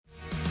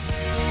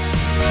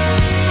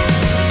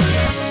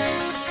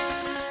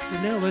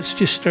let's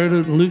just start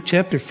out in Luke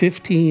chapter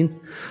 15.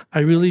 I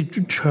really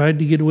tried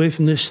to get away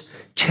from this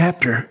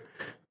chapter,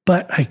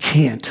 but I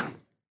can't.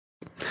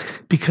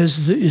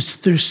 Because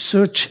there's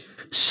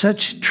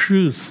such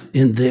truth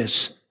in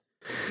this.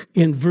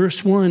 In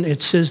verse 1,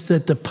 it says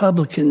that the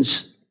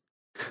publicans,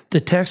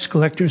 the tax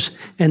collectors,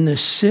 and the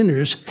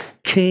sinners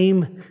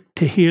came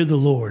to hear the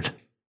Lord.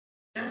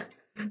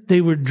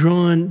 They were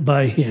drawn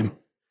by him.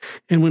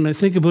 And when I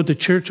think about the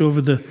church over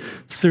the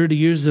 30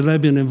 years that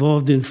I've been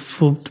involved in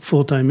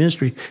full-time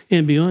ministry,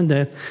 and beyond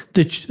that,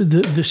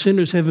 the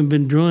sinners haven't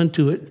been drawn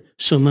to it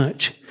so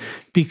much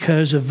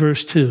because of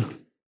verse 2.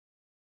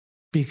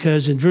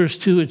 Because in verse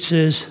 2 it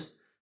says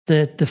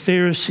that the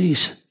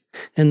Pharisees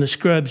and the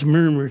scribes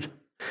murmured,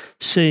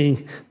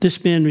 saying,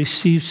 "This man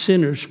receives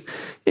sinners."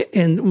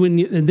 And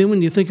then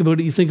when you think about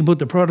it, you think about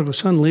the prodigal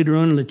son later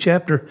on in the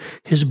chapter.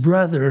 His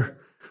brother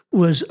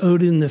was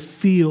out in the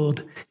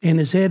field, and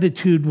his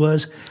attitude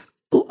was,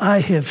 "I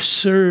have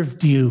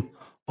served you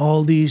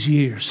all these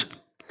years."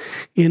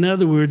 In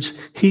other words,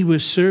 he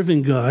was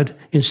serving God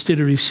instead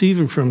of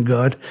receiving from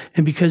God.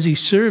 And because he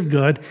served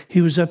God,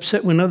 he was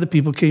upset when other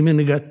people came in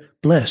and got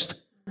blessed.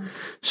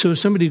 So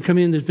somebody come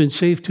in that's been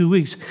saved 2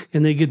 weeks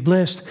and they get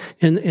blessed,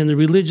 and the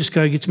religious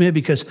guy gets mad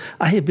because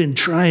I have been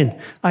trying.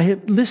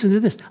 Listen to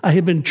this. I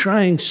have been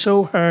trying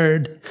so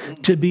hard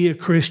to be a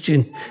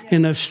Christian,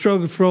 and I've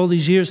struggled for all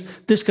these years.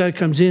 This guy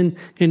comes in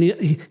and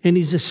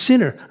he's a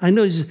sinner. I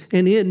know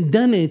and he hadn't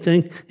done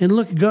anything, and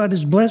look, God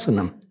is blessing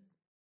him.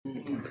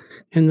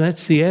 And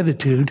that's the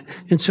attitude.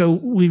 And so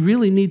we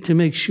really need to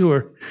make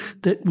sure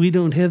that we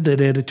don't have that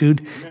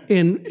attitude.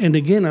 And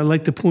again, I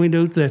like to point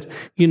out that,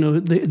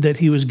 that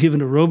he was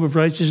given a robe of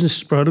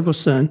righteousness, prodigal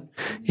son,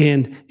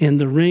 and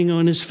the ring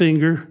on his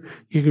finger.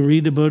 You can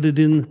read about it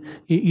in,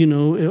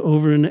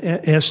 over in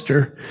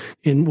Esther,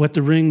 and what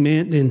the ring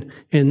meant.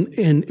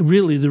 And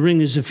really the ring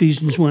is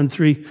Ephesians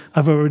 1:3.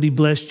 I've already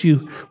blessed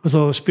you with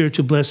all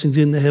spiritual blessings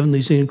in the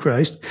heavenlies in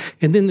Christ.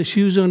 And then the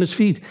shoes on his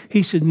feet.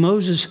 He said,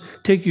 "Moses,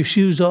 take your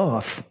shoes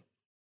off."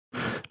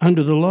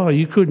 Under the law,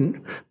 you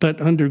couldn't. But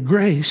under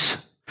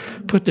grace,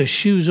 put the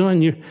shoes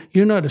on.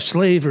 You're not a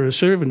slave or a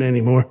servant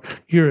anymore.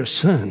 You're a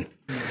son.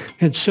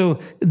 And so,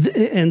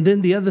 and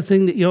then the other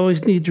thing that you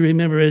always need to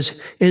remember is,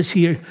 as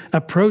he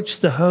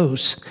approached the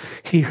house,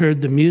 he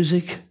heard the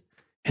music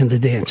and the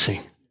dancing.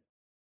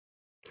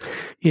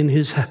 In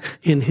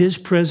his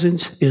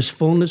presence is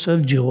fullness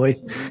of joy,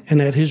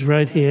 and at his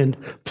right hand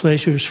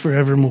pleasures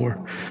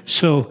forevermore.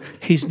 So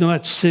he's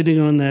not sitting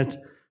on that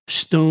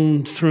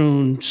stone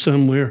throne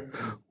somewhere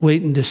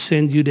waiting to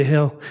send you to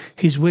hell.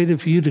 He's waiting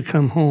for you to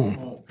come home.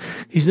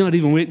 He's not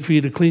even waiting for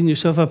you to clean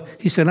yourself up.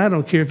 He said, "I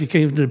don't care if you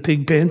came to the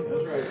pig pen.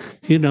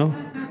 It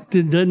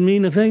doesn't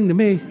mean a thing to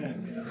me.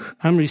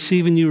 I'm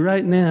receiving you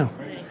right now."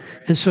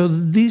 And so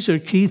these are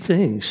key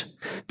things.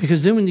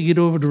 Because then when you get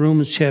over to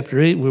Romans chapter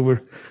 8, where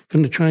we're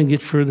going to try and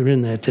get further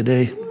in that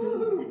today,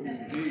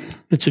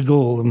 it's a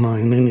goal of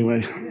mine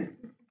anyway.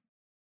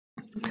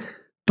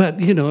 But,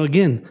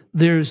 again,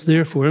 there's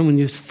therefore, and when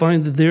you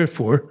find the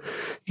therefore,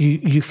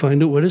 you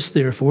find out what it's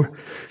there for.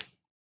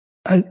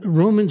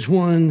 Romans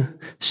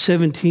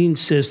 1:17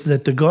 says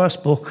that the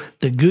gospel,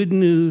 the good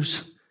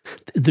news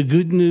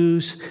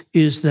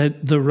is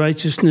that the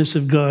righteousness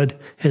of God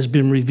has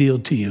been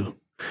revealed to you.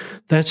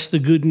 That's the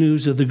good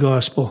news of the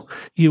gospel.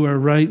 You are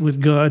right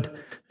with God,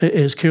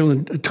 as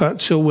Carolyn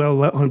taught so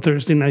well on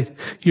Thursday night.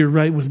 You're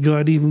right with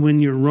God even when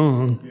you're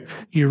wrong.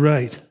 You're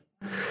right.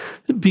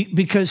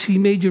 Because he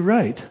made you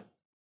right.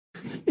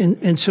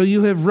 And so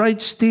you have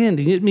right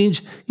standing. It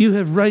means you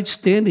have right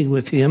standing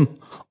with him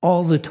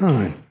all the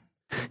time.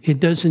 It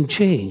doesn't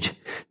change.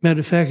 Matter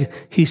of fact,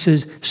 he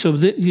says, so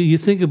that you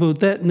think about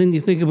that, and then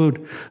you think about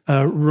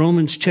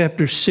Romans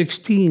chapter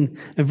 16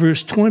 and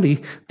verse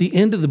 20, the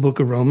end of the book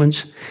of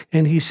Romans,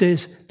 and he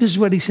says, this is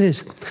what he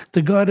says,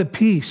 "The God of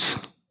peace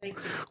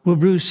will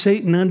bruise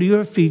Satan under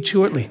your feet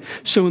shortly."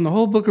 So in the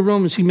whole book of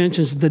Romans, he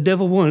mentions the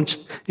devil once,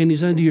 and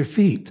he's under your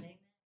feet.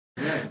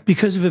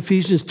 Because of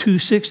Ephesians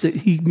 2:6, that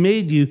he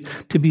made you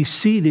to be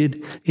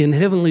seated in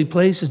heavenly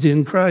places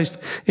in Christ.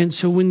 And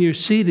so when you're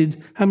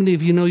seated, how many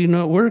of you know you're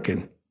not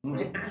working?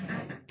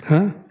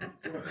 Huh?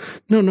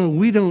 No,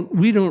 we don't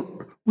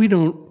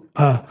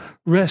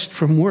rest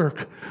from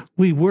work.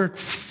 We work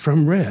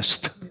from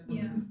rest.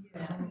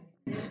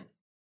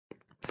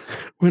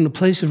 We're in a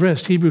place of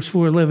rest. Hebrews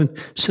 4:11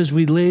 says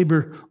we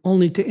labor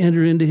only to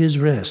enter into his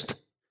rest.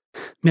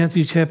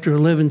 Matthew chapter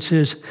 11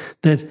 says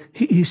that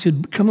he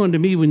said, "Come unto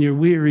me when you're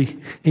weary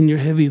and you're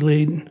heavy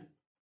laden.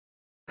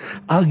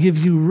 I'll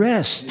give you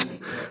rest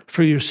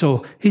for your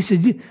soul." He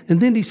said, and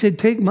then he said,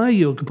 "Take my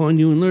yoke upon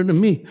you and learn of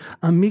me.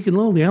 I'm meek and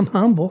lowly. I'm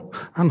humble,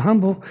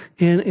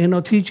 and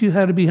I'll teach you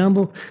how to be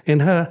humble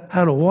and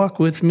how to walk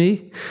with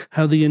me,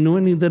 how the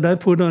anointing that I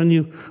put on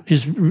you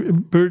is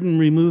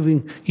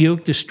burden-removing,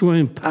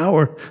 yoke-destroying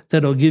power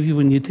that I'll give you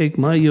when you take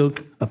my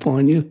yoke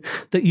upon you,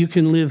 that you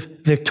can live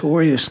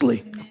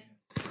victoriously."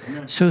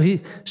 So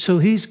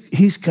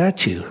he's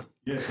got you.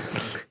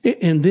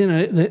 And then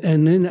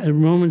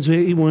in Romans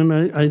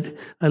 8:1,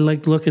 I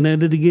like looking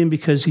at it again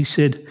because he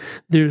said,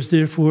 "There's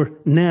therefore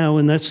now,"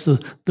 and that's the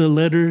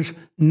letters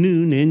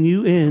nun,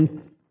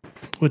 N-U-N.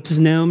 What does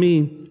now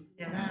mean?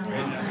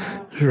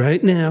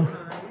 Right now.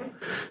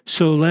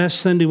 So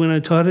last Sunday when I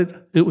taught it,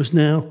 it was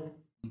now.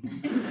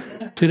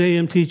 Today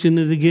I'm teaching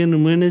it again,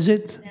 and when is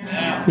it?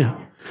 Now. Yeah.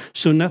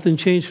 So nothing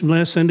changed from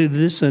last Sunday to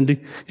this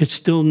Sunday. It's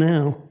still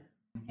now.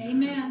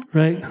 Amen.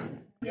 Right?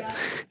 Yeah.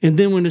 And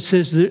then when it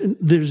says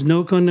there's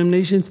no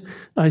condemnation,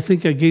 I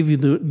think I gave you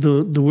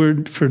the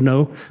word for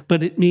no,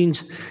 but it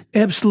means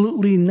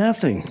absolutely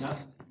nothing.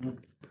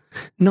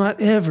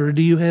 Not ever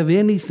do you have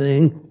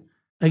anything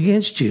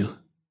against you.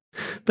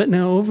 But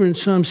now over in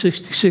Psalm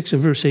 66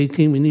 and verse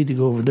 18, we need to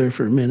go over there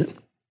for a minute.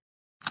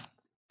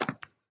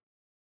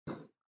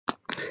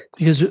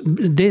 Because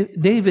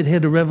David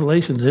had a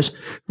revelation of this.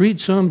 Read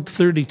Psalm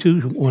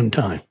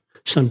 32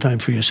 sometime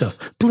for yourself.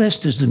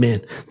 Blessed is the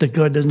man that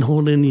God doesn't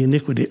hold any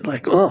iniquity.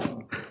 Like,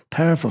 oh,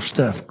 powerful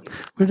stuff.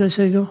 Where did I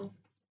say go?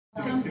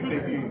 Psalm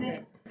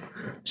 66.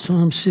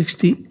 Psalm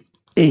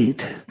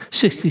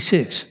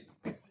 66.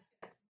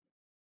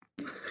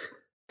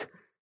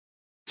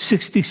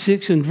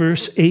 66 and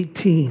verse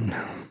 18.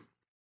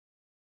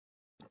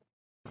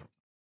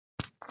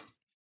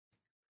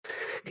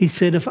 He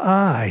said, if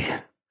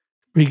I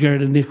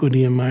regard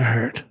iniquity in my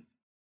heart,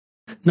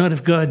 not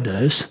if God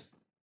does.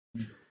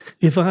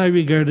 If I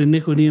regard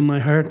iniquity in my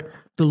heart,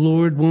 the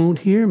Lord won't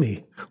hear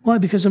me. Why?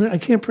 Because I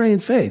can't pray in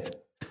faith.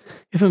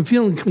 If I'm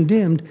feeling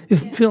condemned,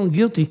 if I'm feeling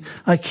guilty,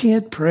 I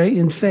can't pray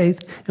in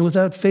faith. And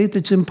without faith,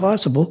 it's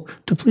impossible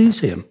to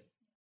please Him.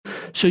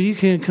 So you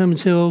can't come and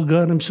say, "Oh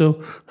God, I'm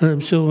so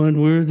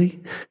unworthy."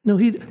 No,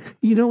 you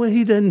know what?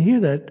 He doesn't hear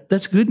that.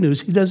 That's good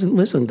news. He doesn't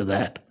listen to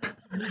that.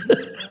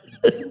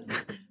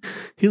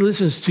 He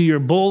listens to your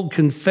bold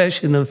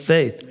confession of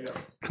faith.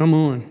 Come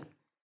on.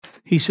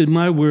 He said,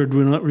 my word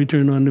will not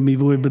return unto me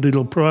void, but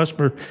it'll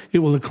prosper. It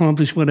will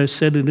accomplish what I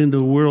set it into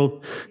the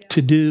world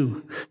to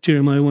do.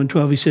 Jeremiah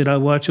 1:12, he said, I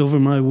watch over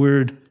my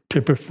word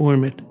to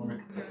perform it.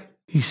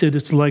 He said,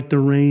 it's like the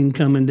rain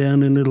coming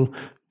down and it'll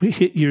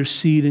hit your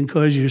seed and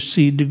cause your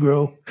seed to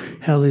grow.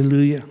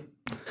 Hallelujah.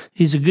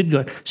 He's a good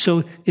God.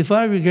 So if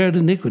I regard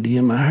iniquity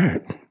in my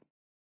heart,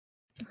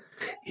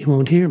 He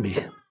won't hear me.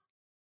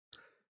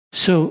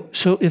 So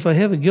if I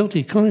have a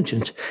guilty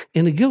conscience,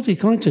 and a guilty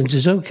conscience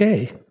is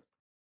okay,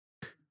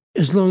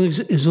 as long as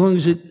it,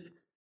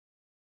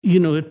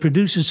 it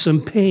produces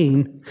some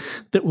pain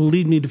that will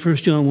lead me to 1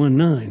 John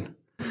 1:9.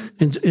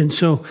 And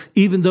so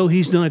even though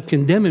He's not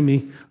condemning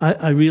me,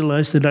 I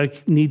realize that I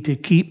need to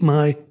keep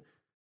my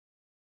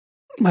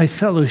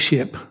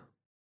fellowship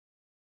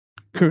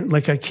current.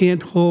 Like I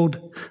can't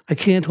hold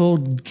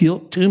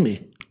guilt to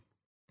me.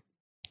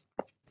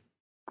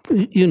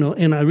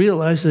 And I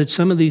realize that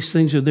some of these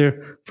things are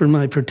there for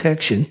my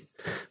protection,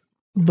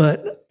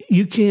 but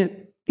you can't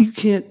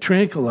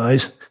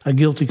tranquilize a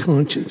guilty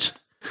conscience.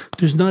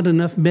 There's not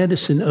enough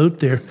medicine out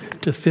there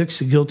to fix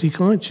a guilty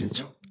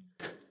conscience,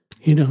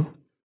 And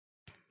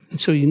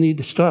so you need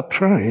to stop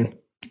trying.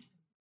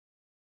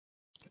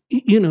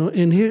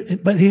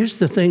 But here's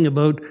the thing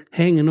about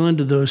hanging on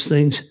to those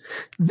things.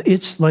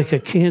 It's like a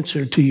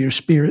cancer to your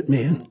spirit,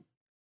 man.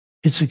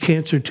 It's a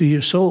cancer to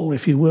your soul,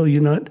 if you will.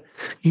 You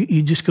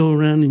just go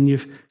around and you're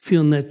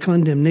feeling that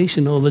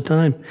condemnation all the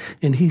time.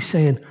 And He's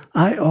saying,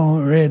 I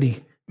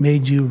already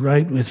made you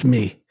right with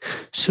me.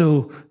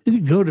 So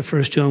go to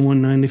 1 John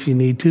 1:9 if you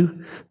need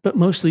to. But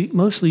mostly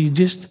you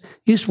just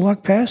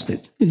walk past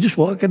it. You just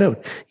walk it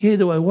out. Yea,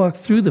 though I walk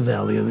through the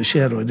valley of the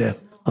shadow of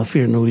death, I'll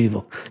fear no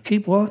evil.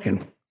 Keep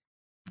walking.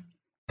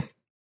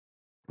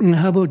 Now,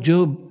 how about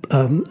Job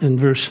in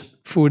verse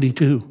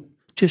 42?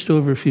 Just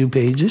over a few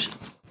pages.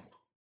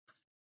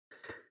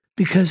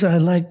 Because I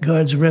like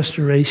God's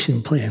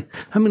restoration plan.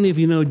 How many of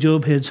you know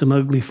Job had some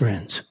ugly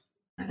friends?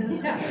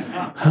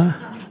 Huh?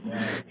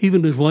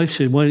 Even his wife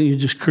said, why don't you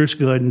just curse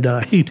God and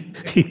die? He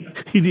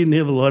didn't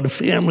have a lot of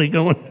family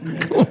going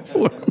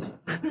for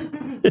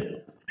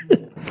him.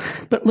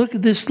 But look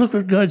at this. Look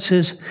what God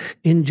says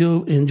in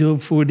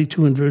Job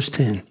 42 and verse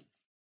 10.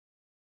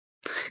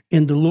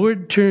 And the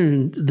Lord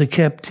turned the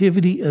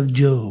captivity of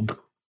Job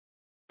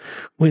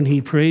when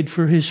he prayed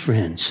for his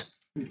friends.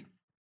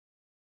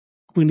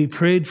 When he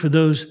pray for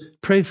those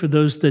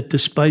that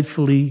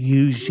despitefully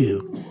use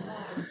you.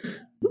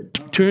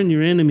 Turn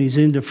your enemies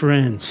into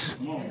friends.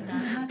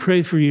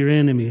 Pray for your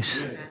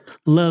enemies.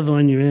 Love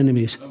on your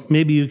enemies.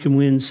 Maybe you can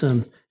win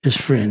some as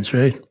friends,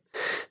 right?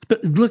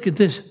 But look at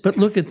this. But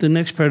look at the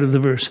next part of the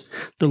verse.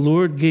 The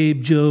Lord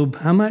gave Job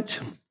how much?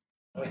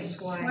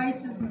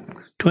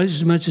 Twice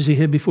as much as he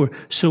had before.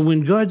 So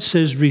when God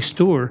says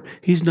restore,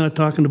 He's not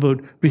talking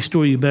about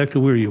restore you back to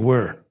where you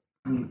were.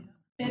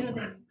 Better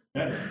than.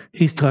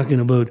 He's talking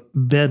about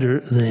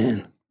better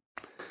than.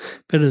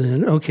 Better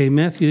than. Okay,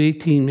 Matthew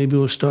 18. Maybe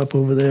we'll stop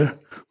over there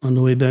on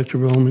the way back to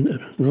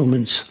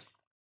Romans.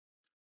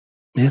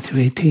 Matthew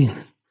 18.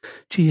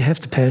 Gee, you have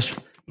to pass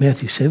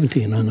Matthew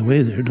 17 on the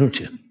way there, don't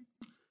you?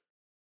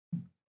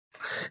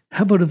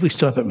 How about if we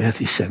stop at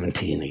Matthew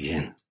 17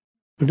 again?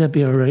 Would that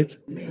be all right?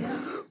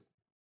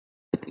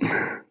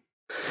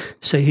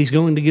 Say he's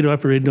going to get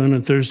operated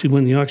on Thursday.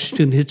 When the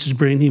oxygen hits his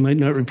brain, he might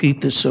not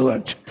repeat this so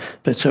much.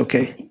 That's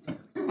okay.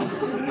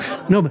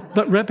 No,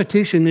 but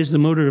repetition is the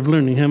motor of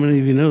learning. How many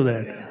of you know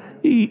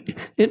that?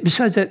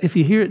 Besides that, if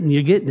you hear it and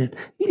you're getting it,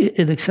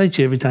 it excites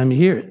you every time you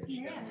hear it.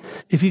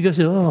 If you go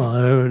say, oh,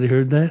 I already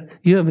heard that,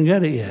 you haven't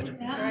got it yet.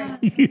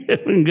 You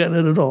haven't got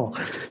it at all.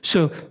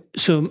 So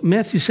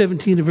Matthew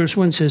 17 verse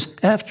 1 says,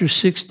 after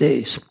 6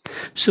 days.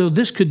 So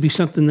this could be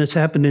something that's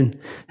happening.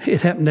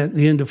 It happened at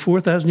the end of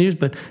 4,000 years,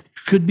 but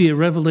could be a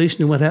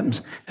revelation of what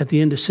happens at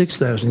the end of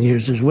 6,000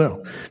 years as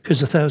well,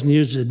 because 1,000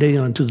 years is a day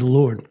unto the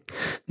Lord.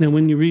 Now,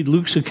 when you read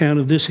Luke's account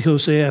of this, he'll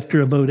say after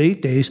about 8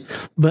 days,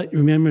 but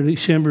remember,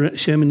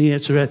 Shemini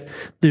Atzeret,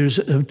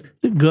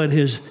 God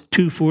has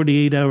 2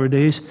 48-hour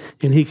days,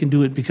 and he can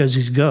do it because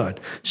he's God.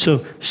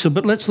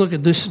 But let's look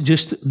at this,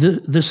 just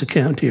this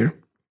account here.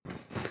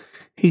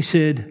 He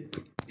said,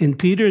 and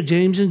Peter,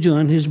 James, and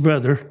John, his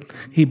brother,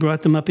 he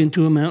brought them up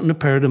into a mountain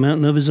apart, a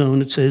mountain of his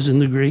own, it says in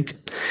the Greek,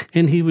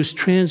 and he was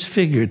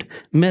transfigured,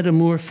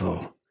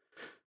 metamorpho.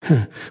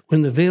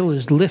 When the veil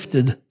is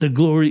lifted, the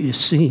glory is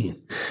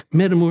seen.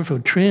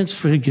 Metamorpho,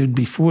 transfigured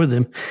before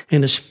them,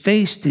 and his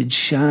face did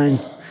shine.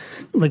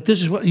 Like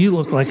this is what you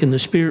look like in the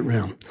spirit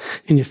realm.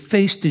 And your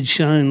face did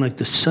shine like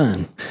the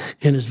sun,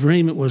 and his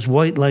raiment was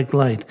white like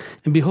light.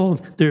 And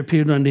behold, there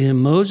appeared unto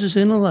him Moses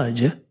and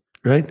Elijah,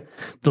 right?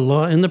 The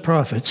law and the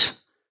prophets.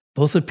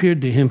 Both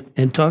appeared to him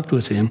and talked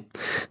with him.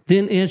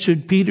 Then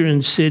answered Peter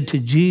and said to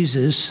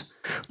Jesus,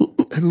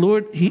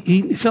 Lord,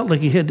 he felt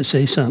like he had to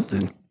say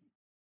something.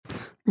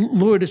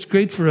 Lord, it's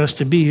great for us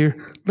to be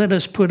here. Let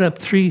us put up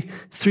three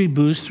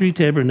booths, 3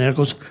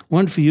 tabernacles,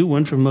 one for you,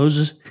 one for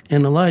Moses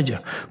and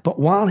Elijah. But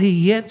while he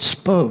yet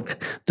spoke,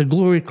 the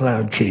glory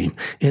cloud came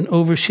and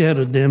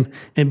overshadowed them.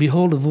 And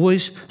behold, a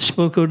voice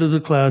spoke out of the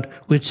cloud,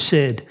 which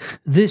said,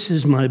 this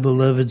is my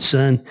beloved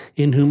Son,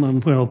 in whom I'm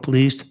well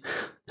pleased.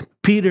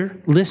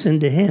 Peter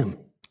listened to him.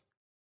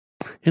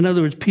 In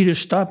other words, Peter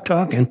stopped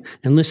talking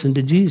and listened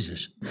to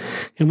Jesus.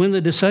 And when the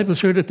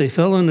disciples heard it, they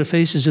fell on their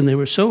faces and they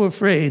were so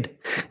afraid.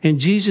 And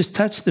Jesus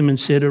touched them and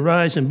said,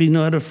 arise and be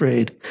not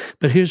afraid.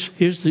 But here's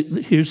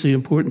the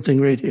important thing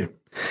right here.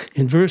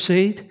 In verse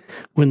 8,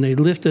 when they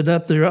lifted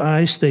up their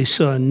eyes, they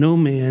saw no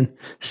man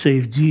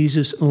save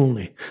Jesus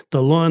only.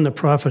 The law and the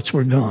prophets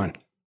were gone.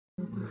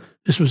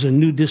 This was a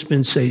new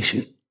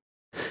dispensation.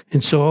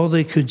 And so all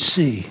they could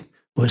see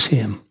was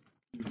him.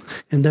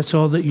 And that's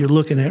all that you're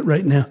looking at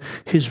right now.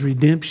 His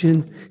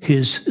redemption,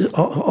 his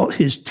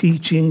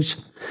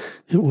teachings,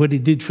 what he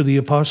did for the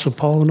Apostle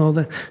Paul and all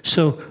that.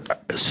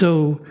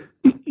 So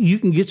you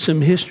can get some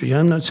history.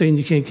 I'm not saying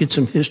you can't get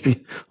some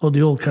history of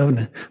the Old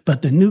Covenant,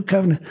 but the New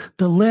Covenant,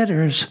 the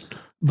letters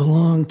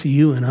belong to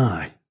you and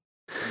I.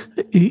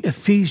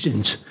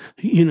 Ephesians,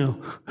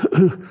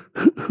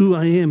 who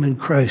I am in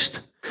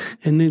Christ.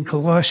 And then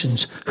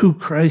Colossians, who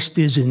Christ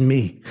is in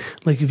me.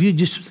 Like if you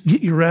just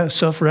get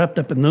yourself wrapped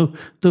up in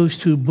those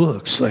 2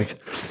 books, like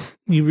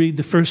you read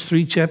the first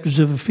 3 chapters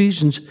of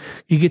Ephesians,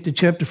 you get to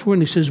chapter 4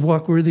 and he says,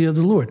 walk worthy of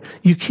the Lord.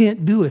 You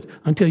can't do it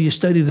until you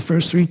study the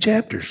first 3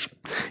 chapters.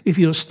 If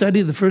you'll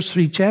study the first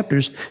 3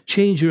 chapters,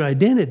 change your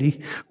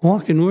identity,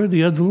 walking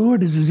worthy of the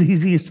Lord is as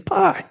easy as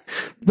pie.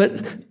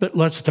 But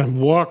lots of times,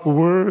 walk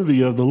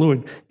worthy of the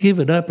Lord. Give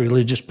it up,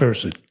 religious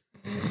person.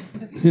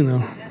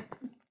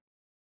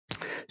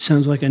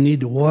 Sounds like I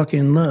need to walk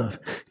in love.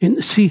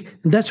 And see,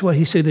 that's why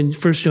he said in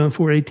 1 John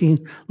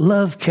 4:18,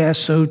 love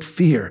casts out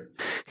fear.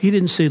 He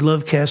didn't say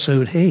love casts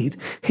out hate.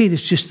 Hate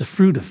is just the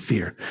fruit of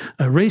fear.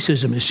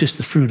 Racism is just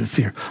the fruit of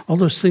fear. All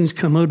those things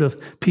come out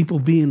of people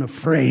being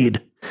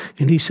afraid.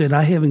 And he said,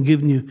 I haven't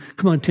given you,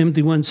 come on,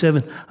 Timothy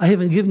 1:7, I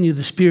haven't given you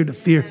the spirit of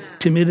fear,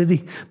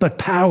 timidity, but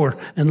power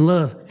and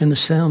love and a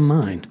sound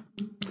mind.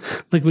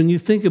 Like when you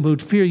think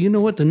about fear, you know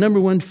what the number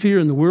one fear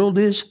in the world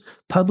is?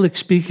 Public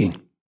speaking.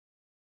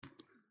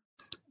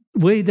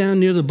 Way down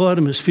near the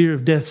bottom is fear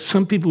of death.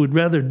 Some people would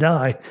rather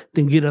die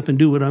than get up and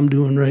do what I'm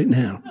doing right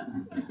now.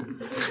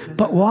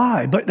 But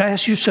why? But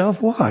ask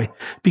yourself why.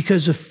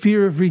 Because of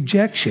fear of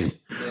rejection.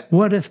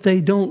 What if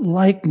they don't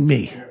like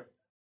me?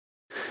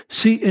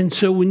 See, and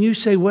so when you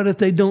say, what if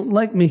they don't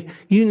like me?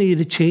 You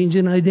need a change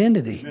in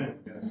identity.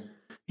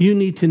 You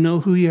need to know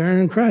who you are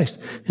in Christ.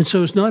 And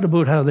so it's not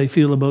about how they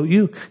feel about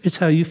you. It's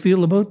how you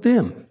feel about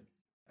them.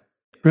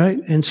 Right?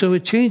 And so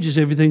it changes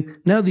everything.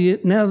 Now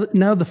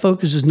the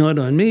focus is not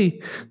on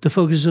me. The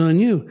focus is on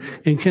you.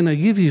 And can I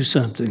give you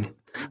something?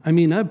 I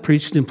mean, I've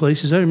preached in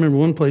places. I remember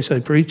one place I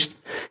preached,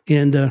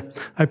 and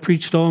I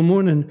preached all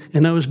morning,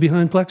 and I was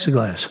behind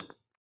plexiglass.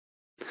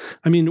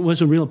 I mean, it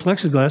wasn't real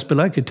plexiglass, but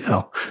I could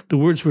tell. The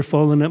words were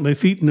falling at my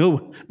feet.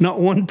 No, not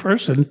one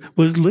person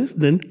was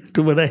listening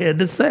to what I had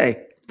to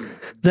say.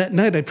 That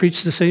night, I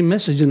preached the same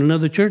message in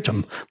another church.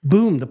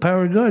 Boom, the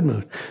power of God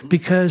moved.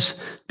 Because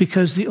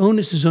the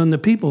onus is on the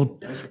people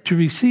to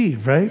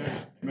receive, right?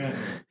 Amen.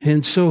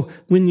 And so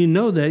when you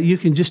know that, you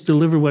can just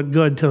deliver what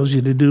God tells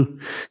you to do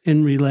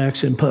and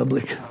relax in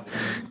public.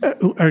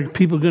 Are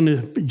people going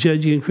to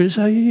judge you and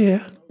criticize you?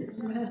 Yeah.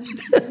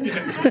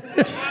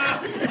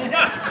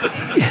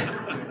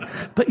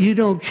 But you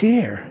don't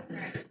care.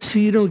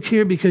 See, you don't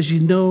care because you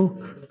know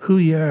who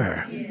you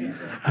are.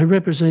 I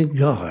represent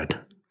God.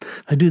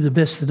 I do the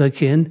best that I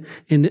can,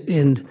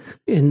 and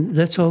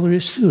that's all there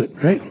is to it,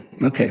 right?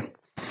 Okay.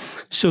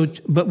 So,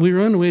 but we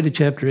were on the way to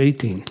chapter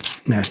 18,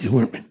 Matthew,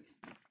 weren't we?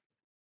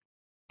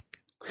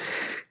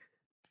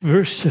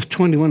 Verse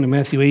 21 of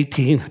Matthew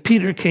 18,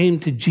 Peter came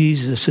to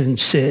Jesus and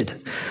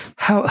said,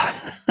 How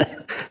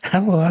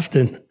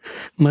often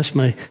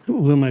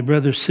will my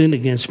brother sin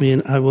against me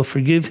and I will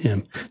forgive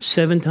him?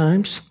 7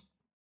 times?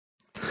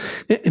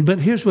 But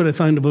here's what I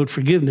find about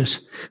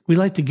forgiveness. We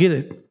like to get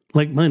it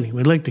like money.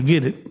 We like to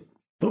get it,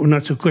 but we're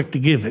not so quick to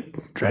give it,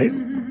 right?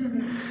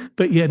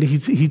 But yet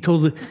he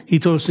told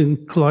us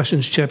in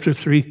Colossians chapter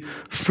 3,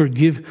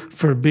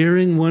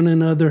 forbearing one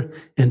another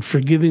and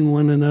forgiving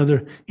one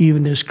another,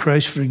 even as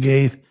Christ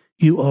forgave,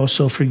 you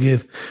also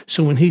forgive.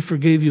 So when he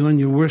forgave you on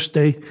your worst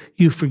day,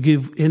 you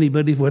forgive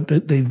anybody what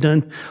they've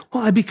done.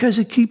 Why? Because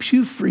it keeps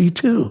you free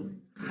too.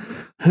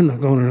 I'm not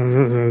going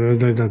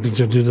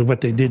to do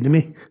what they did to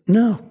me.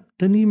 No,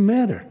 doesn't even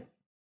matter.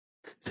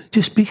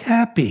 Just be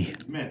happy.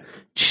 Amen.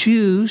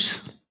 Choose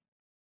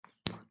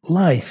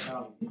life.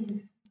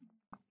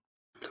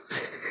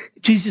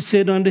 Jesus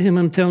said unto him,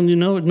 I'm telling you,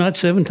 no, not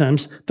 7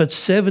 times, but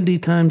 70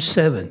 times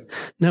 7.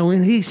 Now,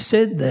 when he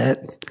said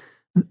that,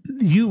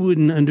 you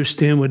wouldn't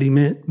understand what he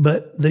meant,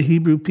 but the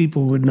Hebrew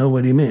people would know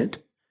what he meant,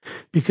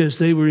 because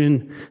they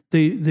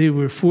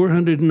were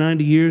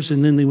 490 years,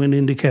 and then they went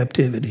into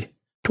captivity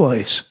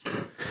twice.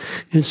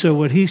 And so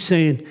what he's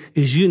saying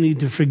is you need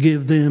to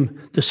forgive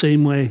them the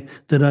same way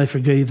that I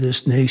forgave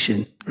this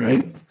nation,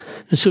 right?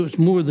 And so it's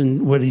more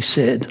than what he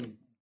said.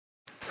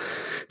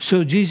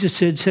 So Jesus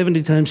said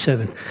 70 times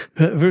 7.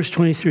 Verse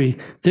 23,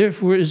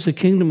 therefore is the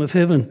kingdom of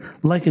heaven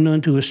likened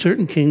unto a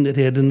certain king that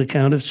had an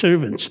account of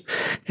servants.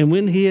 And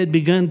when he had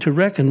begun to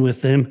reckon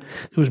with them,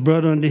 there was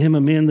brought unto him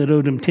a man that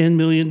owed him $10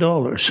 million.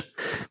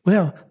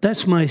 Well,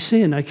 that's my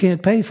sin. I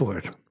can't pay for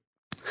it.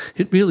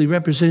 It really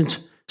represents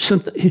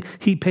something.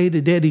 He paid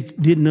a debt he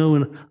didn't know,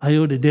 and I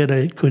owed a debt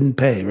I couldn't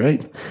pay,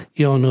 right?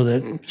 You all know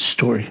that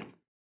story.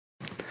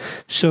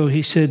 So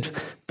he said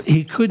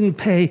he couldn't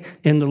pay,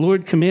 and the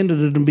Lord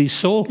commanded it to be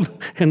sold,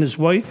 and his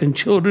wife and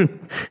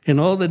children and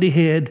all that he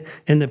had,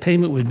 and the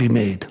payment would be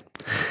made.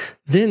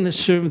 Then the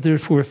servant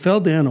therefore fell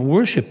down and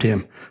worshipped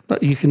him.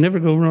 But you can never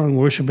go wrong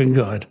worshiping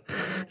God,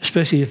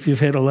 especially if you've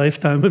had a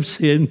lifetime of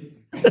sin.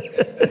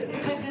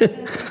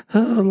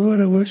 Oh,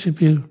 Lord, I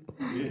worship you.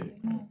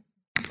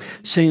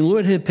 Saying,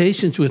 Lord, have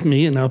patience with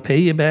me, and I'll pay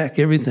you back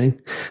everything.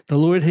 The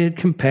Lord had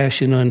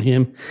compassion on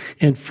him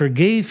and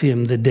forgave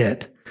him the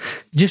debt.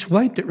 Just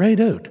wiped it right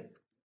out.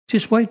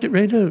 Just wiped it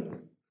right out.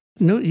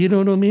 No, you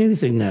don't owe me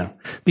anything now.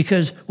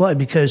 Because, why?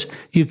 Because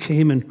you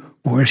came and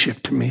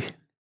worshiped me.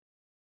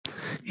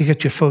 You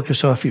got your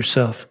focus off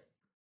yourself.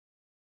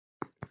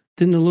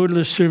 Then the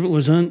Lordless servant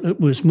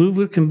was moved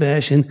with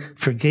compassion,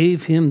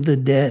 forgave him the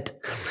debt.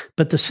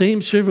 But the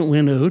same servant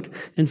went out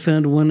and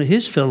found one of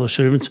his fellow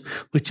servants,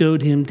 which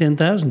owed him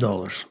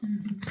 $10,000.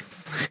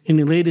 And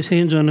he laid his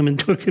hands on him and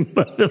took him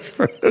by the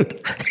throat.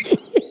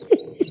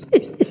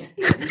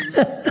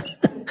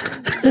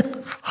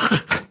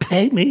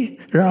 Pay me,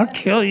 or I'll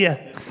kill you.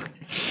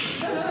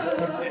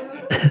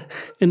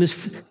 And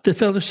the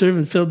fellow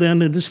servant fell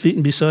down at his feet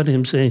and besought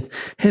him, saying,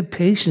 have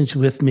patience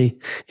with me,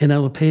 and I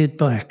will pay it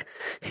back.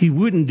 He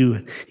wouldn't do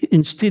it.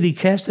 Instead, he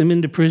cast him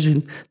into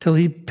prison till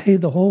he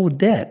paid the whole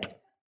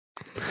debt.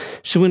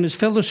 So when his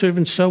fellow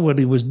servants saw what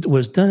he was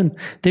done,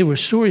 they were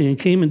sorry and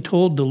came and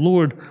told the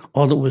Lord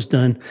all that was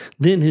done.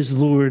 Then his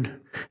Lord,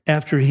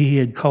 after he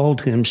had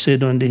called him,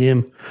 said unto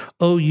him,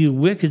 O you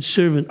wicked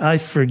servant, I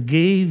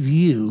forgave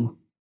you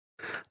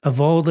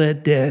of all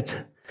that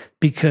debt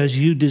because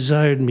you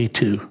desired me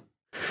to.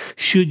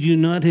 Should you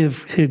not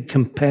have had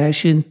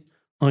compassion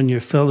on your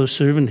fellow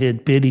servant,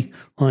 had pity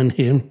on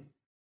him?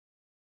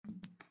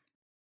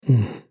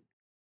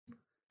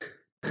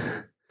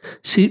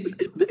 See,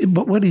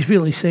 but what he's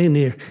really saying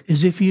there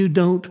is if you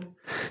don't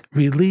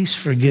release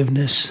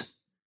forgiveness,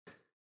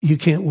 you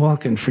can't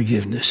walk in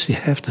forgiveness. You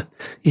have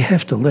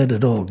to let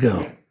it all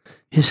go.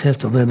 You just have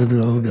to let it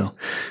all go.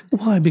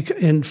 Why?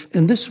 Because,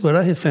 and this is what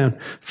I have found.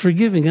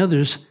 Forgiving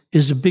others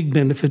is a big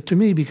benefit to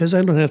me because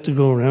I don't have to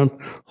go around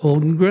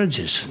holding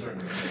grudges.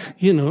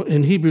 You know,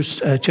 in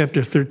Hebrews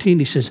chapter 13,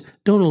 he says,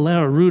 don't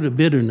allow a root of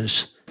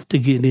bitterness to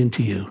get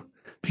into you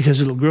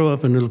because it'll grow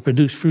up and it'll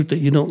produce fruit that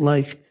you don't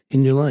like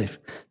in your life.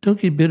 Don't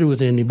get bitter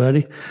with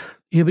anybody.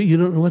 Yeah, but you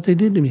don't know what they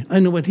did to me. I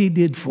know what he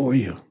did for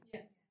you.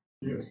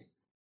 Yeah.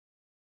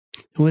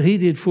 And what he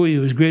did for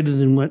you is greater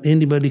than what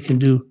anybody can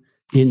do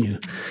in you.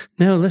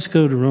 Now let's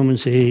go to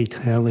Romans 8.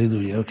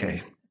 Hallelujah.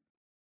 Okay.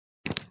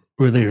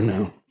 We're there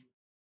now.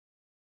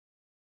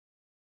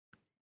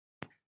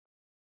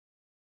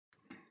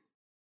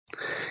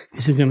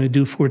 Is it going to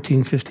do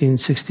 14, 15,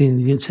 16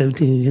 again,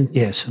 17 again?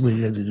 Yes,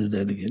 we got to do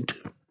that again too.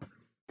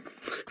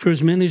 For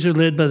as many as are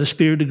led by the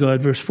Spirit of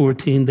God, verse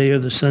 14, they are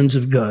the sons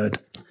of God.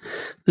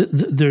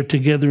 They're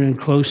together in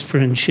close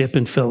friendship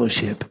and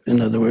fellowship. In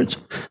other words,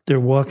 they're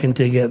walking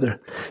together.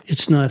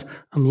 It's not,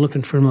 I'm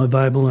looking for my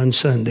Bible on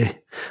Sunday.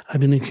 I've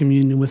been in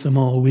communion with them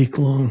all week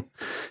long.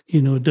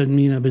 You know, it doesn't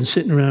mean I've been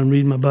sitting around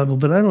reading my Bible,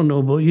 but I don't know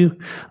about you.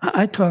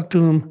 I talk to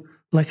them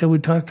like I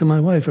would talk to my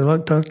wife or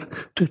like talk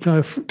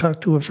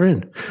to a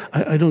friend.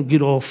 I don't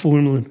get all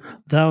formal and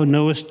thou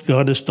knowest,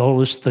 goddest,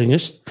 allest,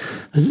 thingest.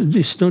 I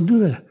just don't do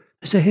that.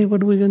 I say, hey,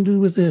 what are we going to do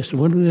with this?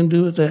 What are we going to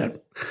do with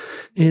that?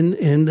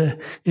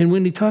 And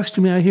when he talks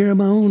to me, I hear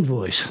my own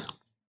voice.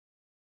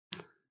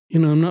 You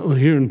know, I'm not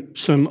hearing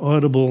some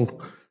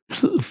audible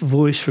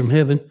voice from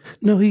heaven.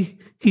 No,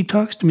 he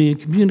talks to me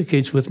and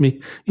communicates with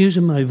me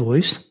using my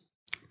voice.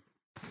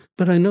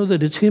 But I know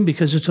that it's him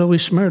because it's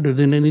always smarter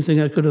than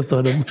anything I could have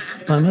thought of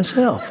by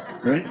myself,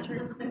 right?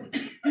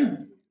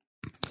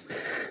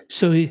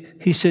 So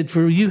he said,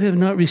 for you have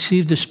not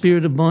received the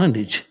spirit of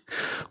bondage.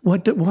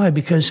 Why?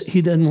 Because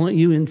he doesn't want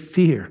you in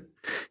fear.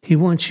 He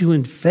wants you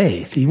in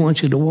faith. He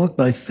wants you to walk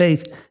by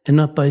faith and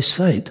not by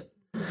sight.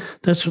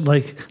 That's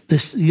like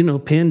this, you know,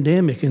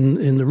 pandemic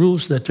and the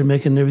rules that they're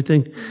making and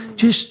everything.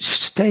 Just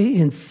stay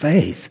in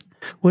faith.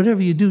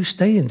 Whatever you do,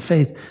 stay in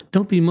faith.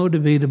 Don't be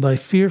motivated by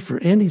fear for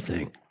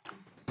anything.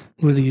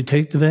 Whether you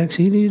take the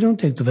vaccine or you don't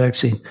take the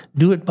vaccine,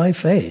 do it by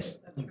faith,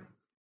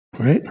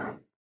 right?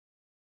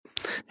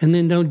 And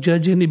then don't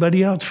judge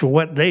anybody else for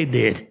what they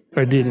did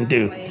or didn't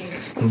do.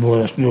 I'm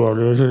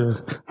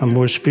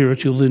more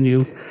spiritual than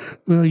you.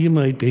 Well, you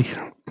might be.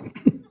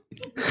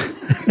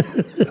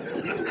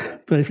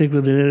 But I think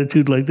with an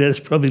attitude like that, it's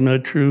probably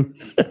not true.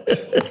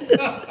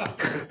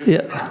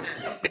 Yeah.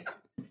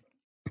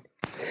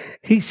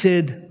 He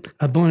said,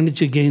 a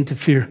bondage again to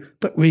fear,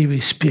 but we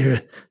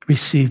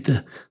received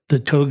the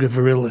toga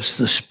virilis,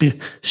 the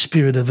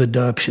spirit of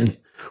adoption,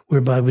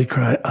 whereby we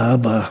cry,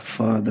 Abba,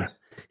 Father.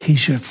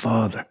 He's your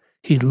Father.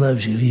 He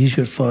loves you. He's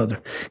your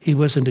Father. He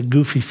wasn't a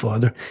goofy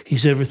father.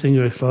 He's everything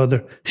your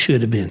father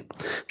should have been.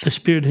 The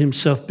Spirit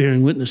himself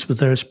bearing witness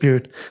with our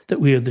spirit that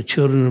we are the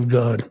children of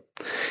God.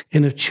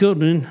 And if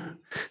children,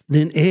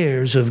 then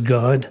heirs of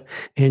God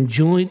and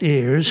joint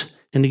heirs,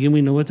 and again,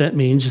 we know what that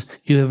means.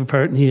 You have a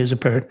part and he has a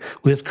part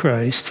with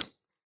Christ.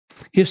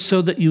 If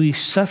so that you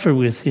suffer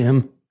with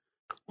him,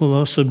 will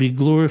also be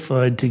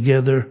glorified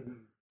together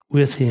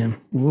with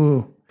him.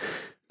 Whoa.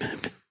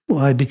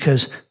 Why?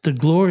 Because the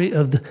glory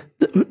of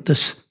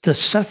the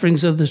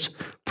sufferings of this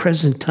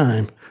present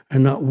time are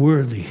not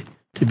worthy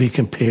to be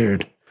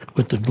compared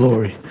with the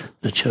glory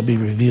that shall be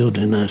revealed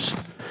in us.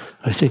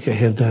 I think I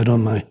have that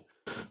on my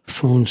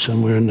phone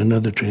somewhere in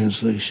another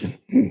translation.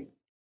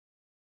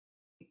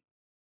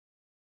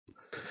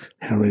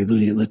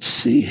 Hallelujah. Let's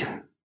see.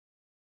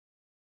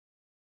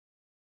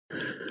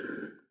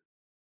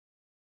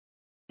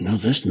 No,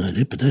 that's not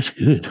it, but that's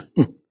good.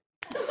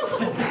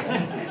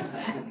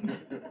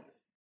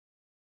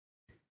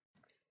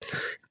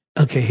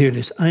 Okay, here it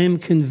is. I am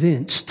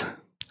convinced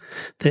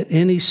that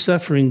any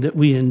suffering that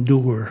we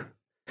endure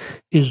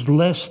is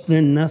less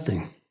than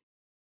nothing.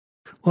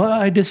 Well,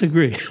 I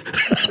disagree.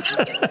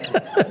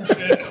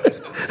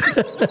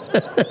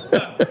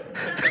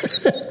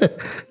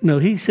 No,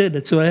 he said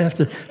it, so I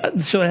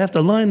have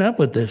to line up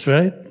with this,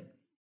 right?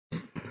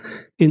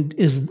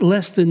 Is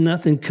less than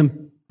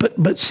nothing.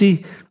 But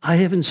see, I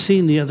haven't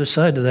seen the other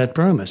side of that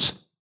promise.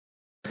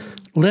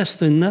 Less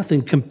than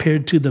nothing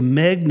compared to the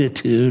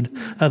magnitude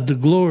of the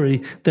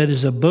glory that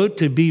is about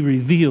to be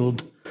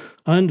revealed,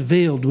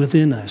 unveiled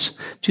within us.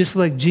 Just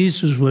like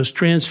Jesus was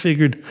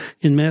transfigured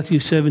in Matthew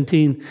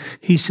 17,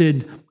 he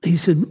said,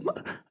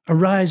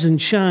 arise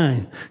and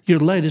shine. Your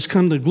light has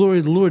come. The glory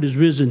of the Lord is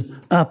risen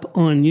up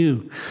on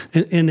you.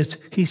 And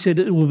he said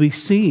it will be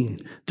seen.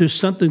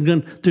 There's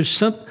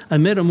a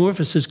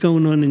metamorphosis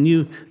going on in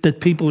you that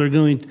people are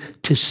going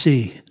to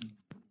see.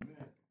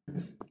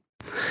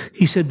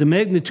 He said the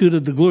magnitude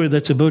of the glory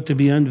that's about to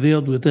be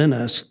unveiled within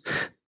us.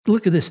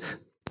 Look at this.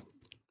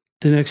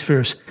 The next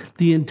verse.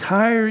 The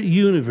entire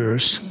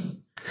universe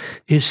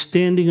is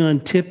standing on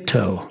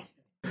tiptoe,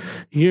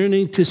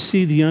 yearning to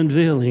see the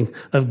unveiling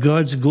of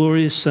God's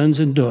glorious sons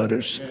and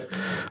daughters.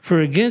 For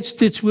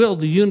against its will,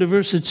 the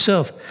universe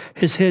itself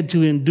has had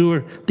to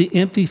endure the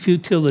empty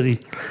futility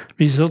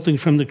resulting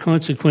from the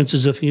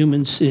consequences of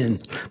human sin.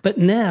 But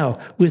now,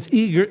 with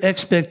eager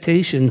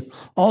expectation,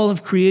 all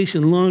of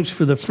creation longs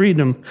for the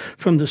freedom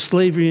from the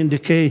slavery and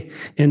decay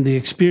and to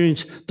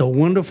experience the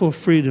wonderful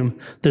freedom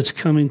that's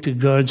coming to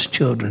God's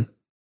children.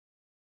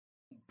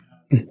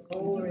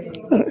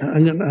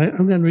 I'm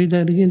going to read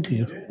that again to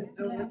you.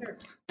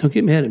 Don't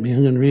get mad at me.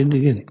 I'm going to read it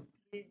again.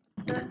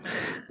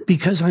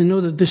 Because I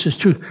know that this is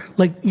true.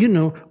 Like, you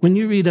know, when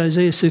you read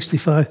Isaiah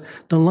 65,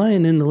 the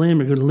lion and the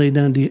lamb are going to lay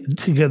down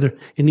together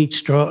and eat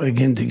straw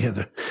again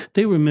together.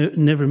 They were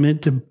never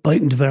meant to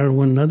bite and devour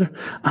one another.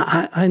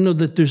 I know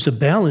that there's a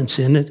balance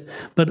in it,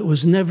 but it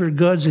was never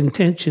God's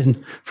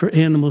intention for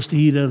animals to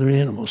eat other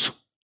animals.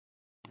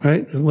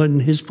 Right? It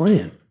wasn't his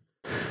plan.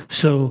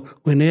 So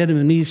when Adam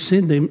and Eve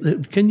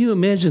sinned, can you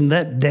imagine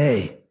that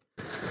day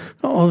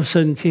all of a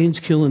sudden Cain's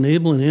killing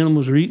Abel and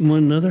animals are eating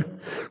one another.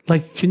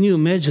 Like, can you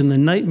imagine the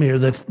nightmare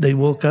that they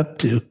woke up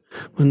to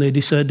when they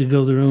decided to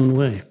go their own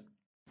way?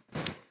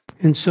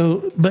 And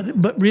so,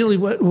 but really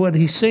what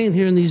he's saying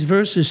here in these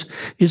verses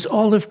is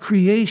all of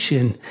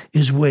creation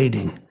is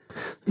waiting.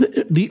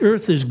 The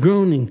earth is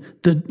groaning.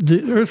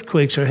 The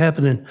earthquakes are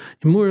happening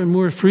more and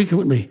more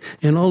frequently.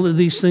 And all of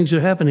these things are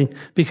happening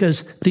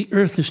because the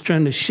earth is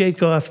trying to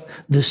shake off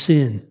the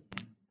sin.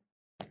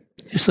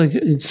 Just like,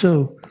 and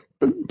so,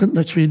 but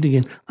let's read it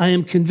again. I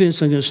am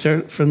convinced, I'm going to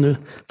start from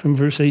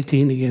verse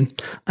 18 again.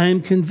 I am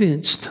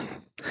convinced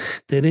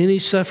that any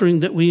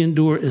suffering that we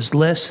endure is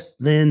less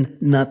than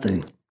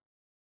nothing.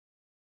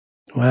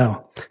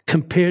 Wow.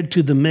 Compared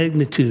to the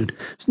magnitude.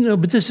 No,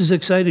 but this is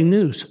exciting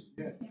news.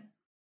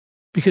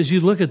 Because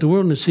you look at the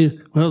world and see,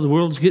 well, the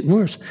world's getting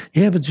worse.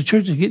 Yeah, but the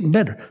church is getting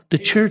better. The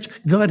church,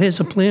 God has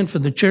a plan for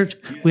the church.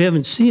 We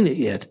haven't seen it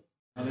yet.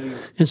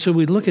 And so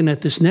we're looking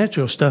at this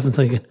natural stuff and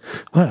thinking,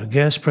 wow,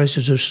 gas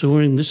prices are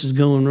soaring. This is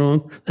going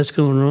wrong. That's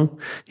going wrong.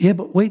 Yeah,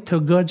 but wait till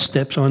God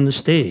steps on the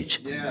stage.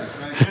 Yeah,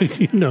 right.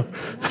 You know,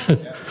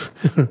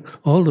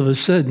 all of a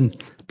sudden,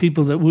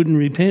 people that wouldn't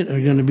repent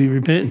are going to be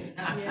repenting.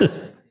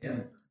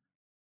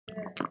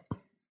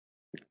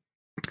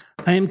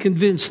 I am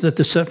convinced that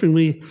the suffering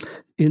we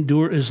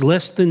endure is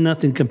less than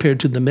nothing compared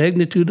to the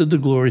magnitude of the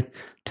glory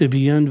to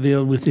be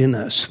unveiled within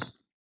us.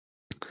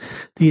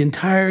 The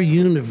entire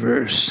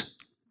universe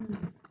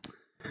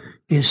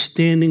is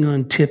standing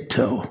on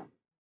tiptoe,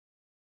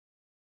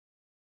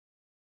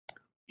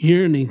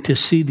 yearning to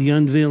see the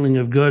unveiling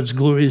of God's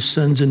glorious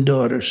sons and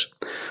daughters.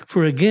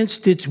 For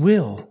against its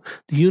will,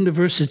 the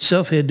universe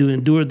itself had to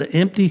endure the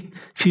empty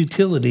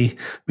futility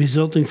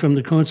resulting from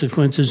the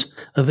consequences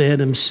of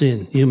Adam's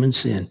sin, human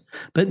sin.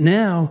 But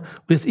now,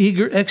 with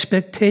eager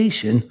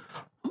expectation,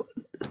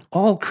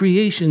 all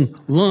creation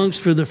longs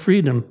for the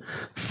freedom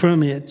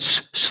from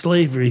its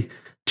slavery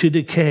to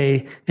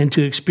decay and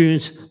to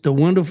experience the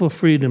wonderful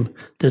freedom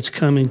that's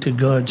coming to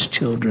God's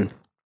children.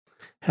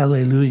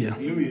 Hallelujah.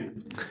 Hallelujah.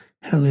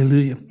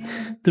 Hallelujah.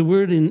 The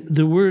word in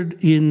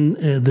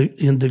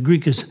the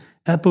Greek is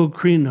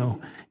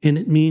apokrino, and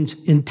it means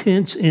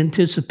intense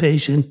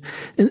anticipation.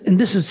 And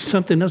this is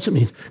something else it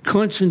means.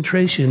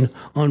 Concentration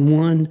on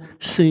one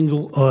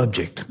single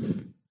object.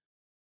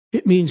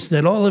 It means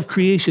that all of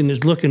creation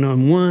is looking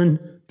on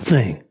one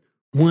thing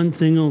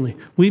only.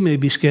 We may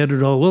be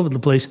scattered all over the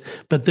place,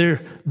 but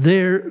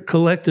their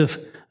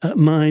collective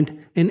mind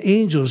and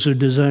angels are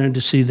desiring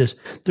to see this.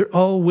 They're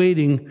all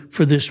waiting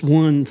for this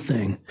one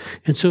thing.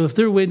 And so if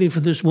they're waiting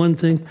for this one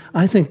thing,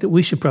 I think that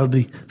we should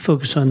probably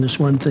focus on this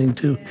one thing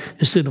too,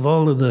 instead of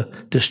all of the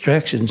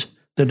distractions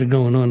that are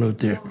going on out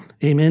there.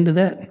 Amen to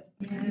that?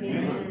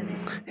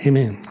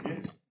 Amen.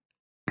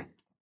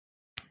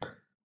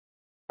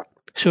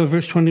 So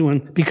verse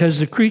 21, because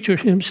the creature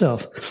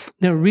himself.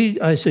 Now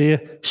read Isaiah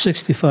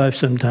 65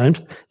 sometimes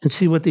and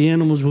see what the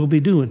animals will be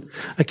doing.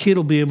 A kid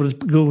will be able to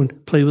go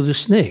and play with a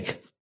snake.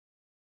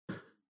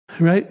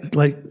 Right?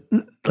 Like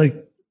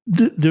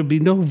there'll be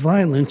no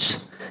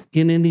violence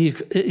in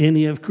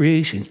any of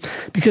creation.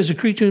 Because the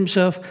creature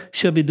himself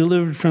shall be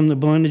delivered from the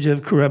bondage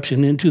of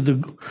corruption into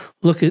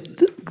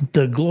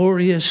the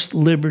glorious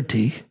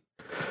liberty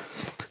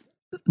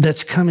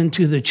that's coming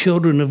to the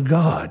children of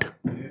God.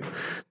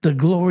 The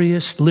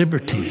glorious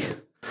liberty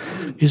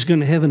is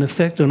going to have an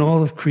effect on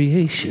all of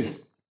creation.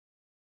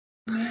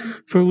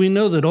 For we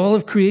know that all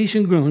of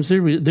creation groans,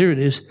 there it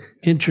is,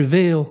 in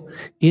travail,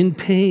 in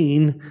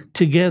pain,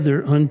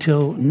 together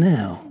until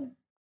now.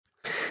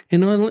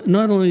 And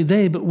not only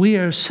they, but we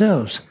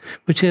ourselves,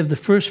 which have the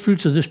first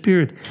fruits of the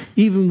Spirit,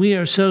 even we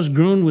ourselves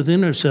groan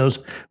within ourselves,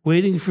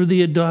 waiting for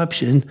the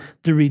adoption,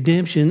 the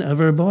redemption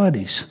of our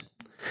bodies.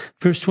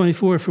 Verse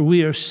 24, for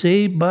we are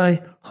saved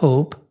by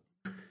hope,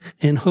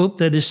 and hope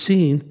that is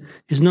seen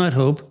is not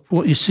hope. For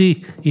what you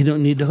see, you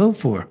don't need to hope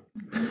for.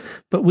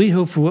 But we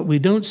hope for what we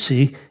don't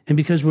see, and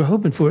because we're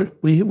hoping for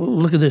it,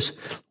 look at this.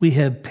 We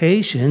have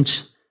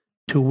patience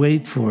to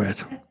wait for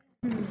it.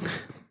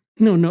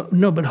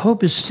 No, but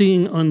hope is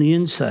seen on the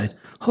inside.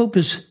 Hope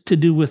is to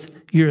do with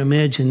your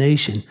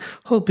imagination.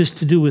 Hope is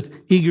to do with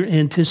eager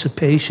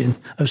anticipation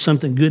of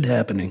something good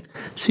happening.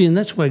 See, and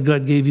that's why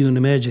God gave you an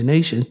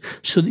imagination,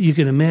 so that you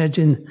could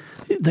imagine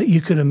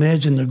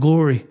the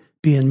glory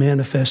being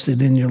manifested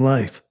in your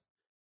life.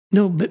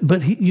 No,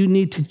 but you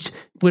need to,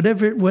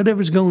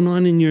 whatever's going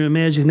on in your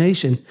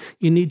imagination,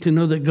 you need to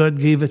know that God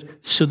gave it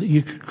so that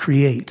you could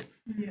create.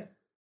 Yeah.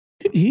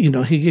 He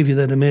gave you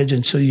that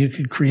imagination so you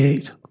could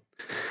create.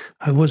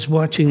 I was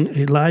watching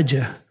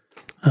Elijah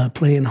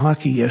playing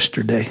hockey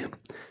yesterday,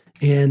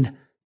 and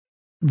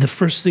the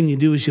first thing you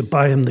do is you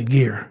buy them the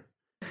gear.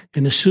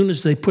 And as soon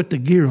as they put the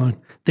gear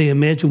on, they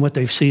imagine what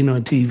they've seen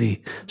on TV,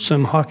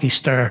 some hockey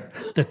star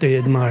that they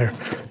admire.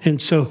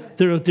 And so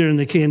they're out there and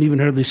they can't even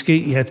hardly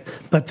skate yet,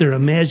 but their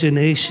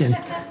imagination,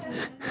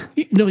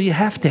 you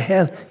have to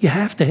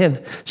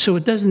have. So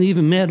it doesn't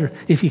even matter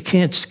if you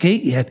can't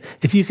skate yet.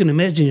 If you can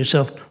imagine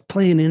yourself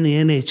playing in the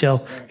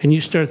NHL and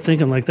you start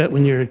thinking like that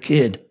when you're a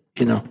kid,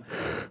 you know.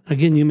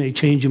 Again, you may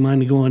change your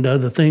mind and go on to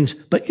other things,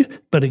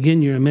 but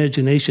again, your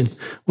imagination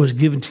was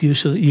given to you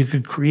so that you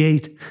could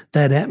create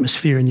that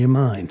atmosphere in your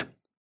mind.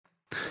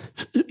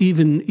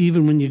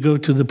 Even when you go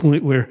to the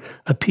point where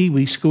a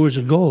peewee scores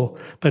a goal,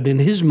 but in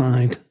his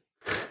mind,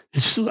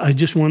 I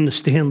just won the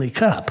Stanley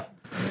Cup,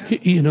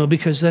 you know,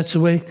 because that's the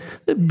way,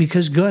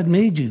 because God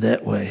made you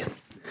that way.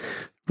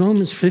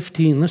 Romans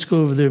 15, let's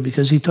go over there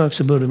because he talks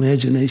about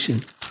imagination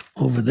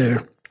over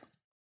there.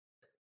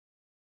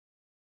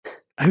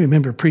 I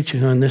remember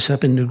preaching on this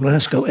up in New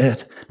Glasgow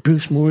at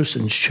Bruce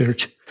Morrison's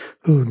church.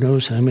 Who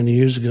knows how many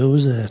years ago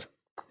was that?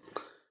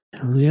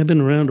 Yeah, I've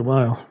been around a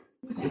while.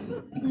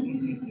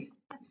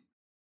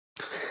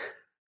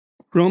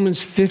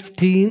 Romans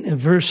 15 and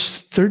verse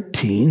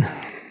 13.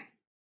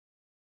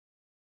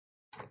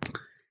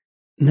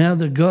 Now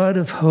the God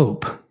of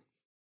hope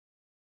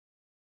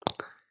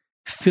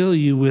fill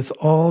you.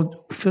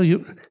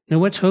 Now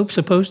what's hope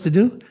supposed to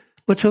do?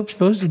 What's hope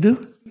supposed to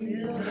do?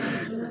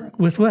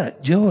 With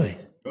what? Joy.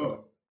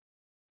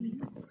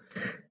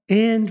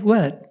 And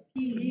what?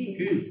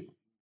 Peace.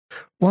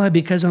 Why?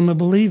 Because I'm a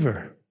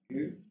believer.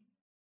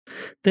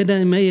 That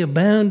I may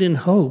abound in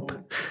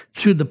hope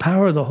through the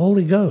power of the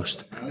Holy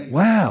Ghost.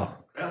 Wow.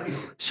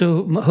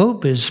 So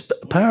hope is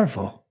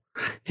powerful.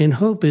 And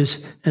hope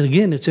is, and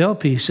again, it's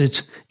elpis,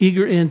 it's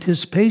eager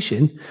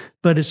anticipation,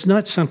 but it's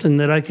not something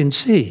that I can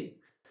see.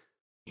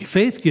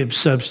 Faith gives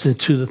substance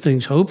to the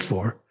things hoped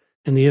for,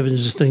 and the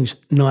evidence of things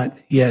not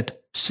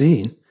yet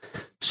seen.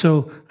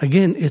 So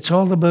again, it's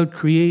all about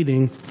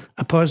creating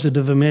a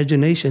positive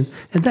imagination,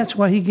 and that's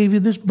why he gave you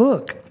this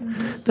book.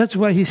 That's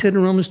why he said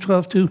in Romans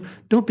 12:2,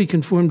 don't be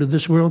conformed to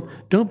this world,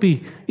 don't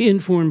be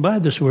informed by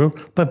this world,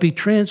 but be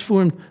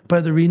transformed by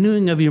the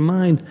renewing of your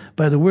mind,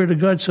 by the word of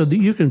God, so that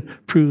you can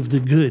prove the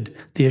good,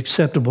 the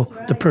acceptable,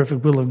 the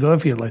perfect will of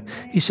God for your life.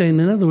 He's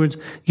saying, in other words,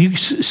 you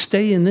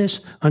stay in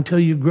this until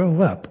you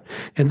grow up.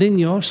 And then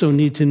you also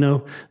need to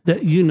know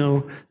that, you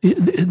know,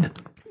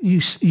 you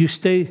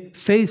stay,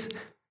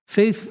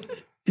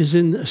 Faith is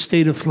in a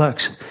state of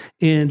flux,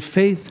 and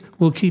faith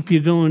will keep you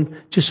going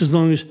just as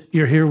long as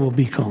your hair will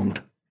be combed.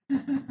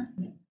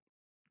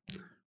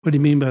 What do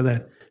you mean by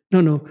that?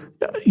 No.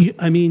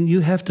 I mean, you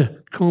have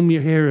to comb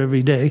your hair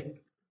every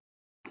day.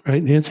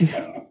 Right, Nancy?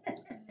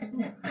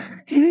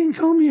 You didn't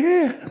comb your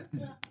hair.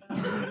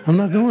 I'm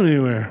not going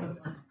anywhere.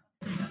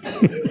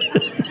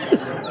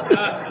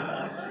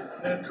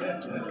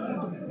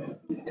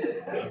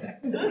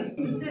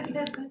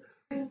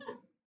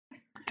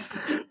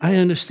 I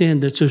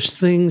understand that there's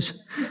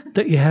things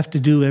that you have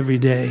to do every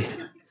day.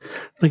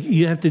 Like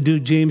you have to do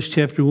James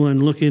chapter 1,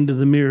 look into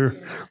the mirror,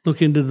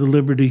 look into the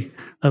liberty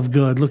of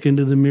God, look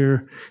into the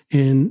mirror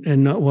and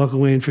not walk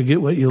away and forget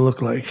what you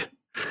look like.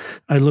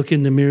 I look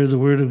in the mirror of the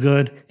Word of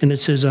God, and it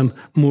says I'm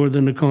more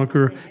than a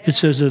conqueror. It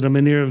says that I'm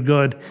an heir of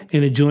God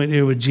and a joint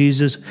heir with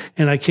Jesus,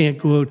 and I can't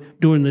go out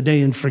during the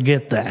day and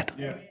forget that.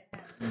 Yeah.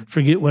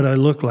 Forget what I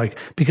look like,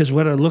 because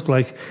what I look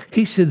like,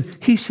 he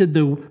said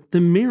the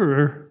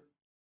mirror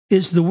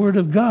is the Word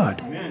of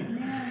God.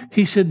 Amen.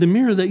 He said the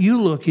mirror that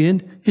you look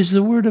in is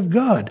the Word of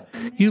God.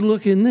 You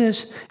look in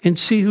this and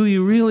see who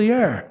you really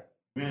are.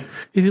 Amen.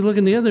 If you look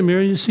in the other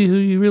mirror, you see who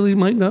you really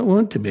might not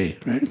want to be,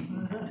 right?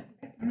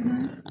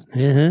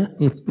 Yeah.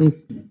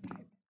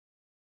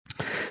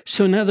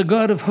 So now the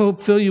God of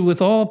hope fill you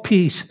with all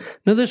peace.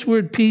 Now this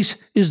word peace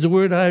is the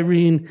word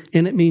Irene,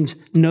 and it means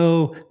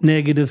no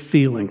negative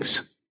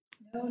feelings.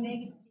 No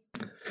negative.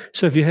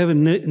 So if you're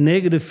having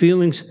negative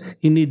feelings,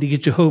 you need to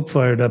get your hope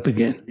fired up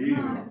again.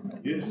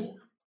 Yes.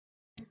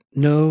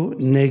 No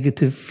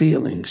negative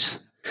feelings.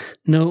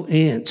 No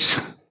ants.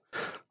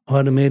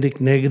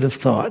 Automatic negative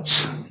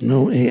thoughts.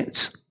 No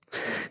ants.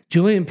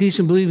 Joy and peace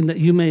in believing that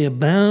you may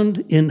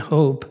abound in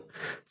hope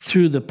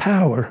through the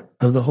power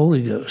of the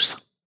Holy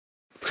Ghost.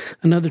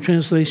 Another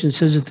translation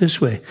says it this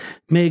way: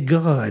 may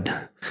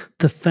God,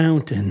 the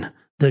fountain,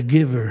 the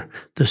giver,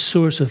 the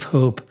source of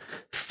hope,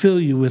 fill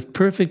you with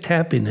perfect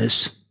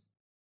happiness.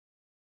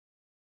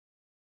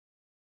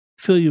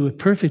 Fill you with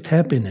perfect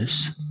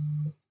happiness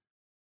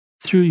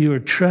through your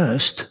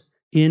trust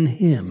in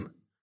Him,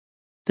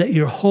 that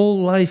your whole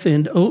life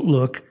and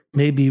outlook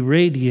may be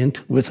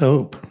radiant with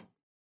hope.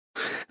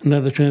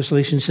 Another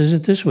translation says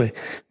it this way: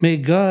 may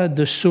God,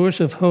 the source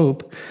of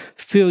hope,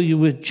 fill you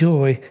with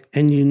joy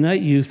and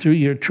unite you through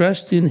your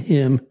trust in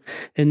Him,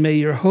 and may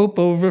your hope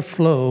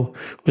overflow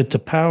with the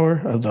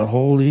power of the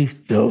Holy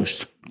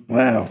Ghost.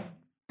 Wow.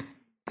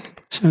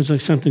 Sounds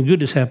like something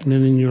good is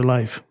happening in your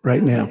life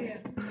right now.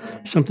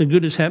 Something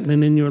good is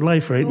happening in your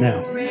life right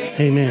now.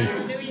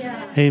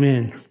 Amen.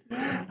 Amen.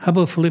 How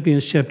about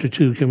Philippians chapter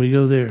 2? Can we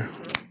go there?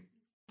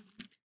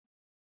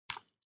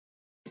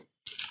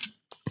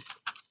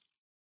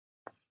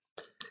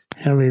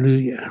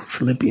 Hallelujah.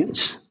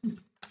 Philippians.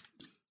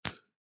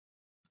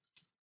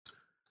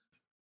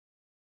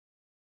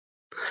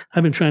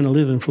 I've been trying to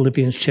live in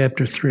Philippians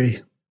chapter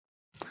 3.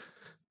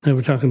 Now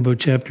we're talking about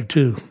chapter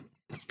 2.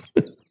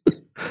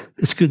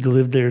 It's good to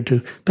live there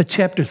too. But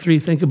chapter 3,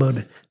 think about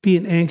it.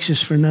 Being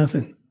anxious for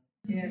nothing.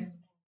 Yeah.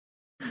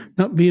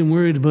 Not being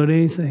worried about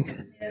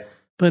anything. Yeah.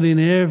 but in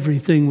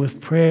everything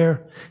with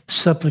prayer,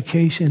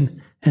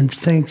 supplication, and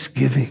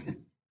thanksgiving,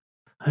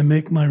 I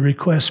make my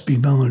requests be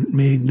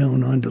made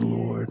known unto the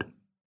Lord.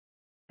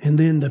 And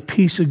then the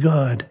peace of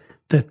God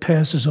that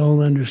passes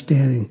all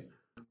understanding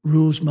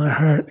rules my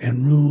heart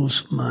and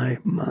rules my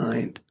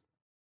mind.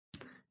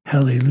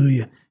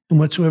 Hallelujah. And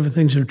whatsoever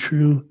things are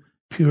true,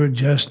 pure,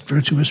 just,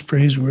 virtuous,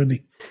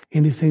 praiseworthy,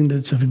 anything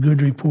that's of a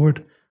good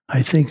report,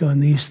 I think on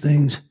these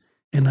things,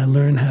 and I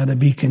learn how to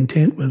be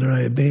content whether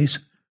I abase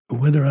or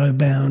whether I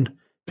abound,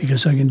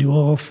 because I can do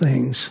all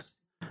things.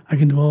 I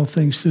can do all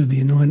things through the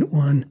Anointed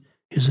One,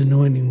 His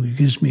anointing, which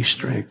gives me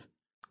strength.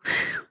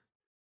 Whew.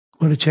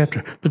 What a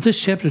chapter. But this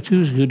chapter 2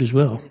 is good as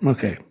well.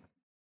 Okay.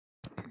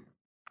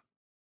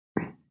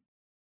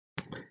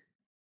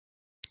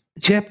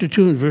 Chapter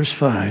 2 and verse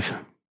 5.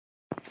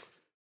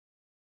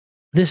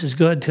 This is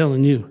God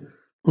telling you,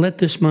 let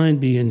this mind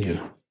be in you.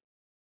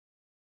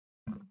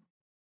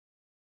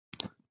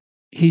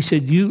 He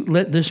said, you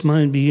let this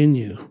mind be in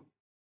you,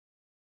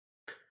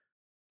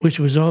 which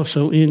was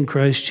also in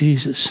Christ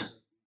Jesus,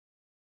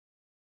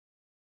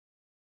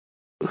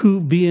 who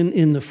being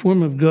in the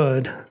form of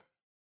God,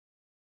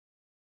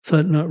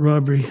 thought not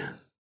robbery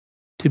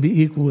to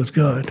be equal with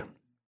God.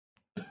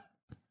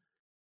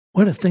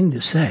 What a thing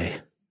to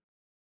say.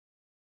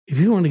 If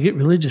you want to get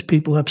religious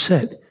people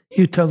upset,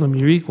 you tell them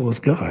you're equal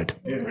with God.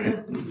 Right?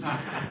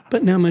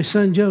 But now my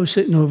son Joe's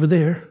sitting over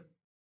there.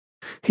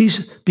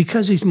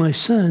 Because he's my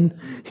son,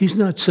 he's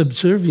not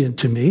subservient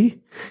to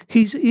me.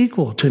 He's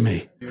equal to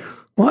me.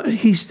 Well,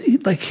 he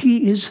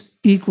is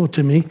equal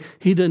to me.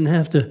 He doesn't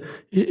have to,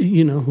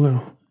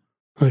 well,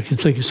 I can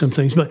think of some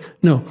things, but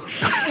no.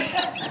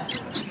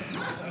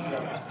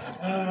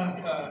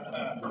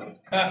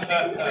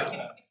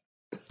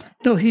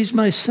 No, he's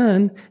my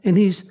son, and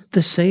he's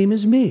the same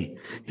as me.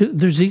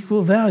 There's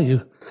equal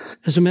value.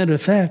 As a matter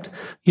of fact,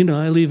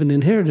 I leave an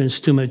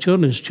inheritance to my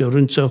children's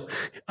children, so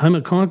I'm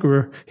a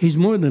conqueror. He's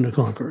more than a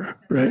conqueror,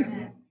 right?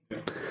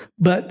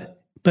 But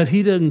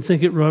he doesn't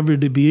think it robbery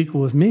to be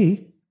equal with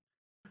me.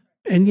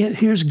 And yet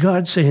here's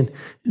God saying,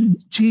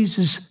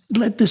 Jesus,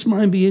 let this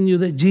mind be in you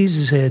that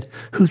Jesus had,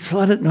 who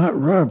thought it not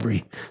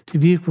robbery to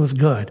be equal with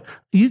God.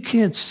 You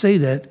can't say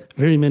that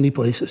very many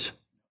places.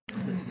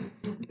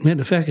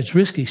 Matter of fact, it's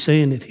risky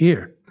saying it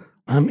here.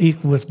 I'm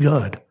equal with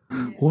God.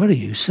 What are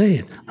you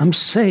saying? I'm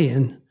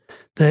saying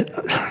that,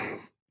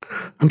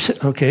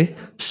 okay,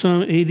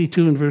 Psalm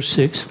 82 and verse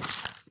 6.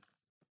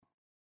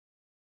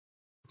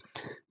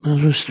 Might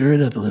as well stir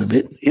it up a little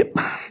bit. Yep.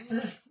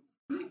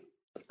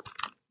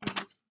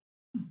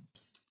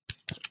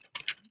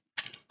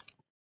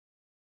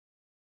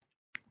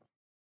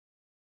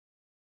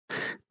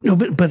 No,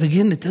 but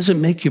again, it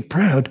doesn't make you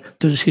proud.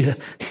 There's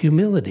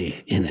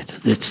humility in it.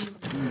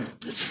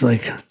 It's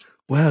like,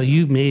 wow,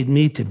 you made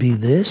me to be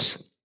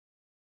this.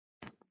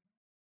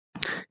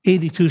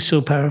 82 is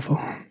so powerful.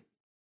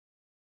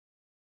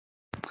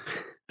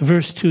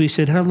 Verse 2, he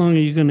said, how long are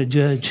you going to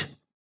judge?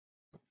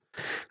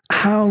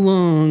 How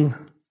long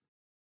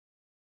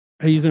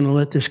are you going to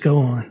let this go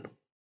on?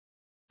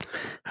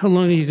 How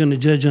long are you going to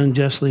judge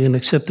unjustly and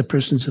accept the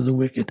persons of the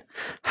wicked?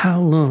 How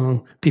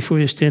long before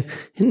you stand?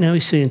 And now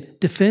he's saying,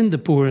 defend the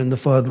poor and the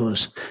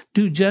fatherless.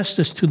 Do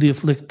justice to the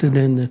afflicted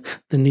and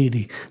the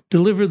needy.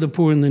 Deliver the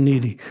poor and the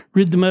needy.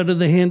 Rid them out of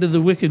the hand of the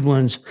wicked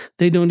ones.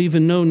 They don't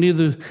even know,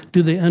 neither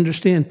do they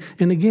understand.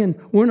 And again,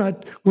 we're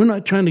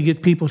not trying to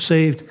get people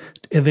saved,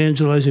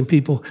 evangelizing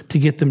people to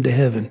get them to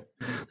heaven.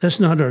 That's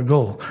not our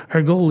goal.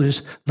 Our goal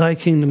is, thy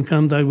kingdom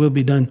come, thy will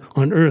be done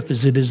on earth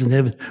as it is in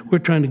heaven. We're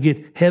trying to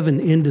get heaven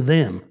into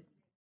them,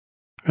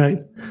 right?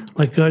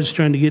 Like God's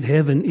trying to get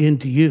heaven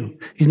into you.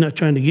 He's not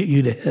trying to get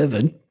you to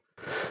heaven.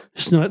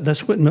 That's not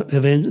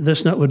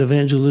what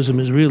evangelism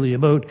is really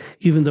about,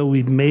 even though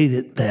we've made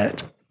it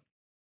that.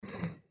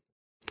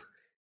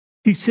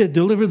 He said,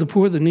 deliver the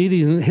poor, the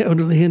needy, and out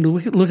of the hand of the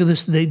wicked. Look at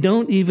this. They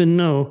don't even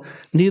know,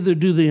 neither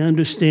do they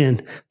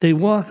understand. They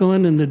walk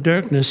on in the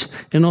darkness,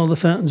 and all the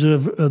fountains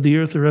of the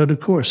earth are out of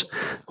course.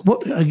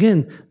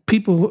 Again,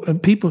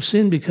 people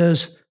sin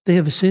because they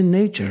have a sin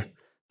nature.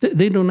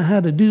 They don't know how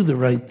to do the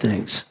right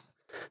things.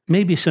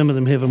 Maybe some of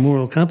them have a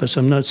moral compass.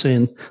 I'm not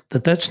saying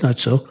that that's not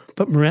so,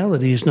 but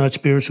morality is not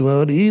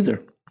spirituality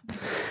either.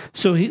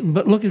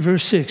 But look at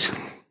verse 6.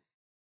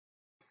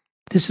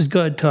 This is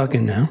God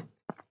talking now.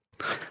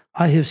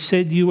 I have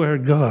said you are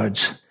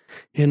gods,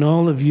 and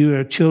all of you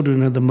are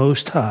children of the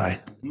Most High.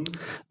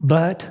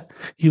 But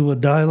you will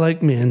die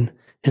like men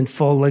and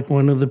fall like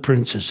one of the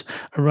princes.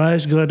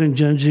 Arise, God, and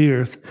judge the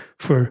earth,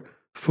 for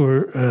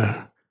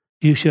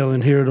you shall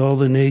inherit all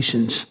the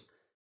nations.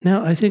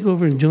 Now, I think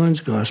over in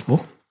John's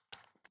Gospel,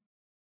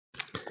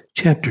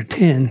 chapter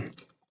 10,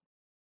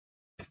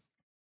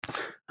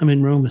 I'm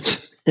in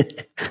Romans,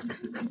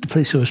 the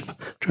place I was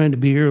trying to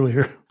be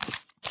earlier.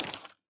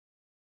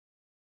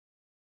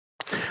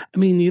 I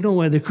mean, you know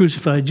why they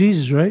crucified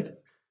Jesus, right?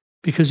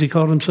 Because he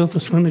called himself the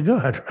Son of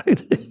God,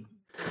 right?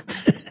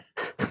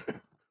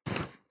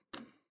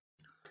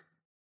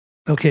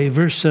 Okay,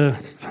 verse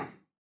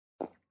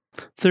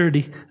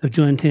 30 of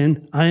John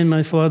 10, I and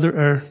my Father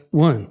are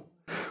one.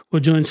 Well,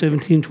 John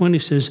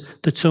 17:20 says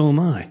that so am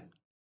I.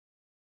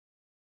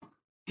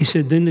 He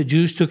said, then the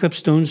Jews took up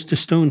stones to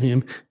stone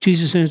him.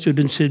 Jesus answered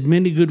and said,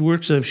 many good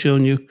works I've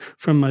shown you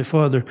from my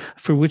Father.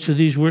 For which of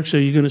these works are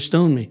you going to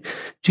stone me?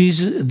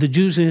 The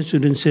Jews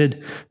answered and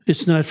said,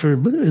 it's not for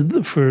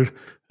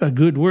a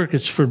good work,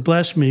 it's for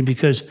blasphemy,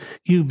 because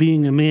you,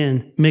 being a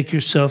man, make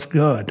yourself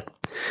God.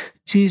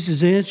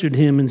 Jesus answered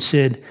him and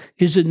said,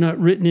 is it not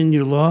written in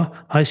your law,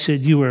 I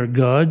said you are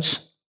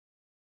gods?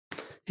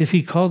 If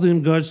he called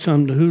them gods to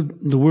whom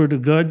the word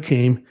of God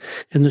came,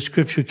 and the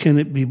scripture, can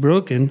it be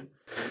broken?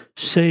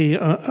 Say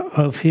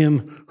of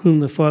him whom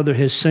the Father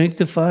has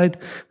sanctified,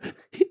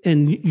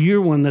 and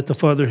you're one that the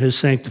Father has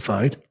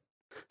sanctified,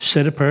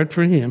 set apart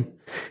for him,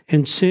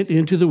 and sent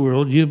into the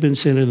world. You've been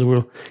sent into the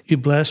world. You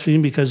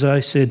blaspheme because I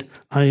said,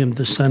 I am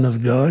the Son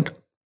of God.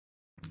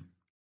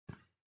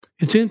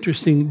 It's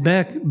interesting,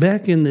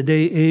 back in the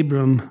day,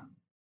 Abram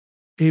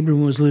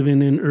was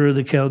living in Ur of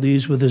the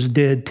Chaldees with his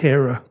dad,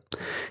 Terah.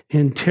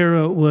 And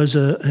Terah was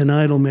an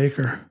idol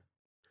maker.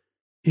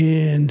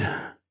 And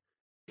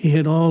he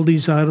had all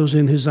these idols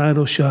in his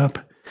idol shop.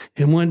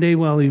 And one day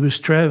while he was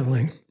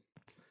traveling,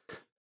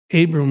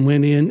 Abram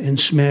went in and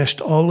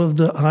smashed all of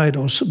the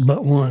idols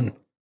but one.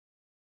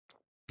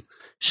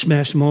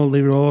 Smashed them all.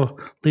 They were all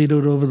laid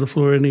out over the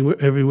floor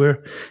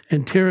everywhere.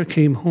 And Terah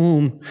came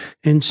home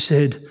and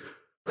said,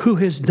 who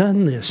has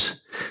done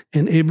this?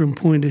 And Abram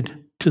pointed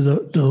to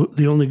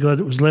the only God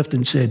that was left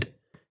and said,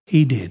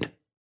 he did.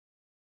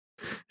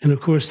 And of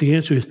course, the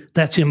answer is,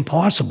 that's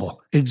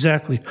impossible.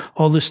 Exactly.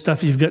 All this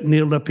stuff you've got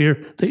nailed up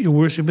here that you're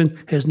worshiping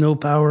has no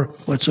power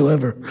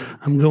whatsoever.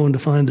 I'm going to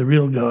find the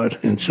real God.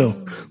 And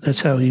so that's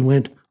how he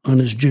went on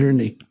his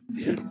journey.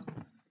 Yeah.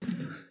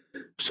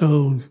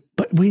 So,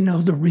 but we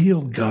know the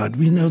real God.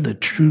 We know the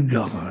true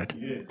God.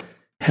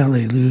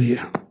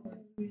 Hallelujah.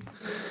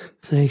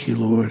 Thank you,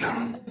 Lord.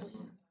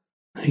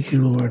 Thank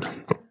you, Lord.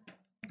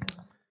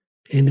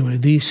 Anyway,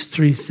 these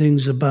three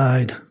things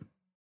abide: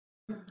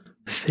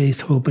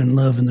 faith, hope, and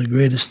love, and the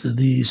greatest of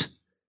these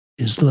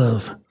is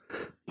love.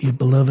 You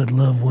beloved,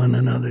 love one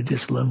another.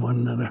 Just love one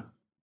another.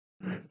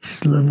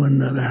 Just love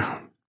one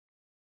another.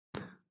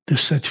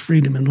 There's such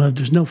freedom in love.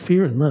 There's no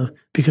fear in love,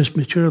 because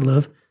mature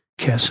love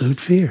casts out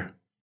fear.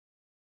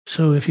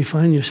 So if you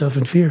find yourself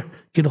in fear,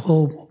 get a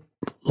whole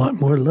lot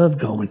more love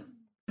going.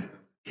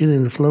 Get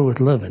in the flow with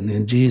loving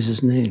in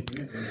Jesus' name.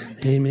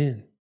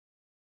 Amen.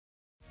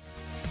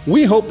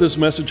 We hope this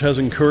message has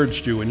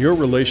encouraged you in your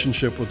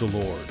relationship with the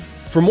Lord.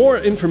 For more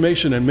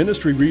information and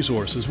ministry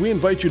resources, we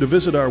invite you to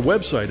visit our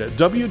website at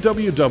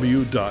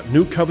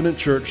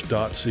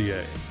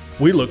www.newcovenantchurch.ca.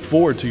 We look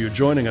forward to you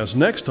joining us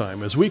next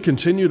time as we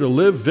continue to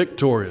live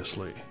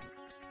victoriously.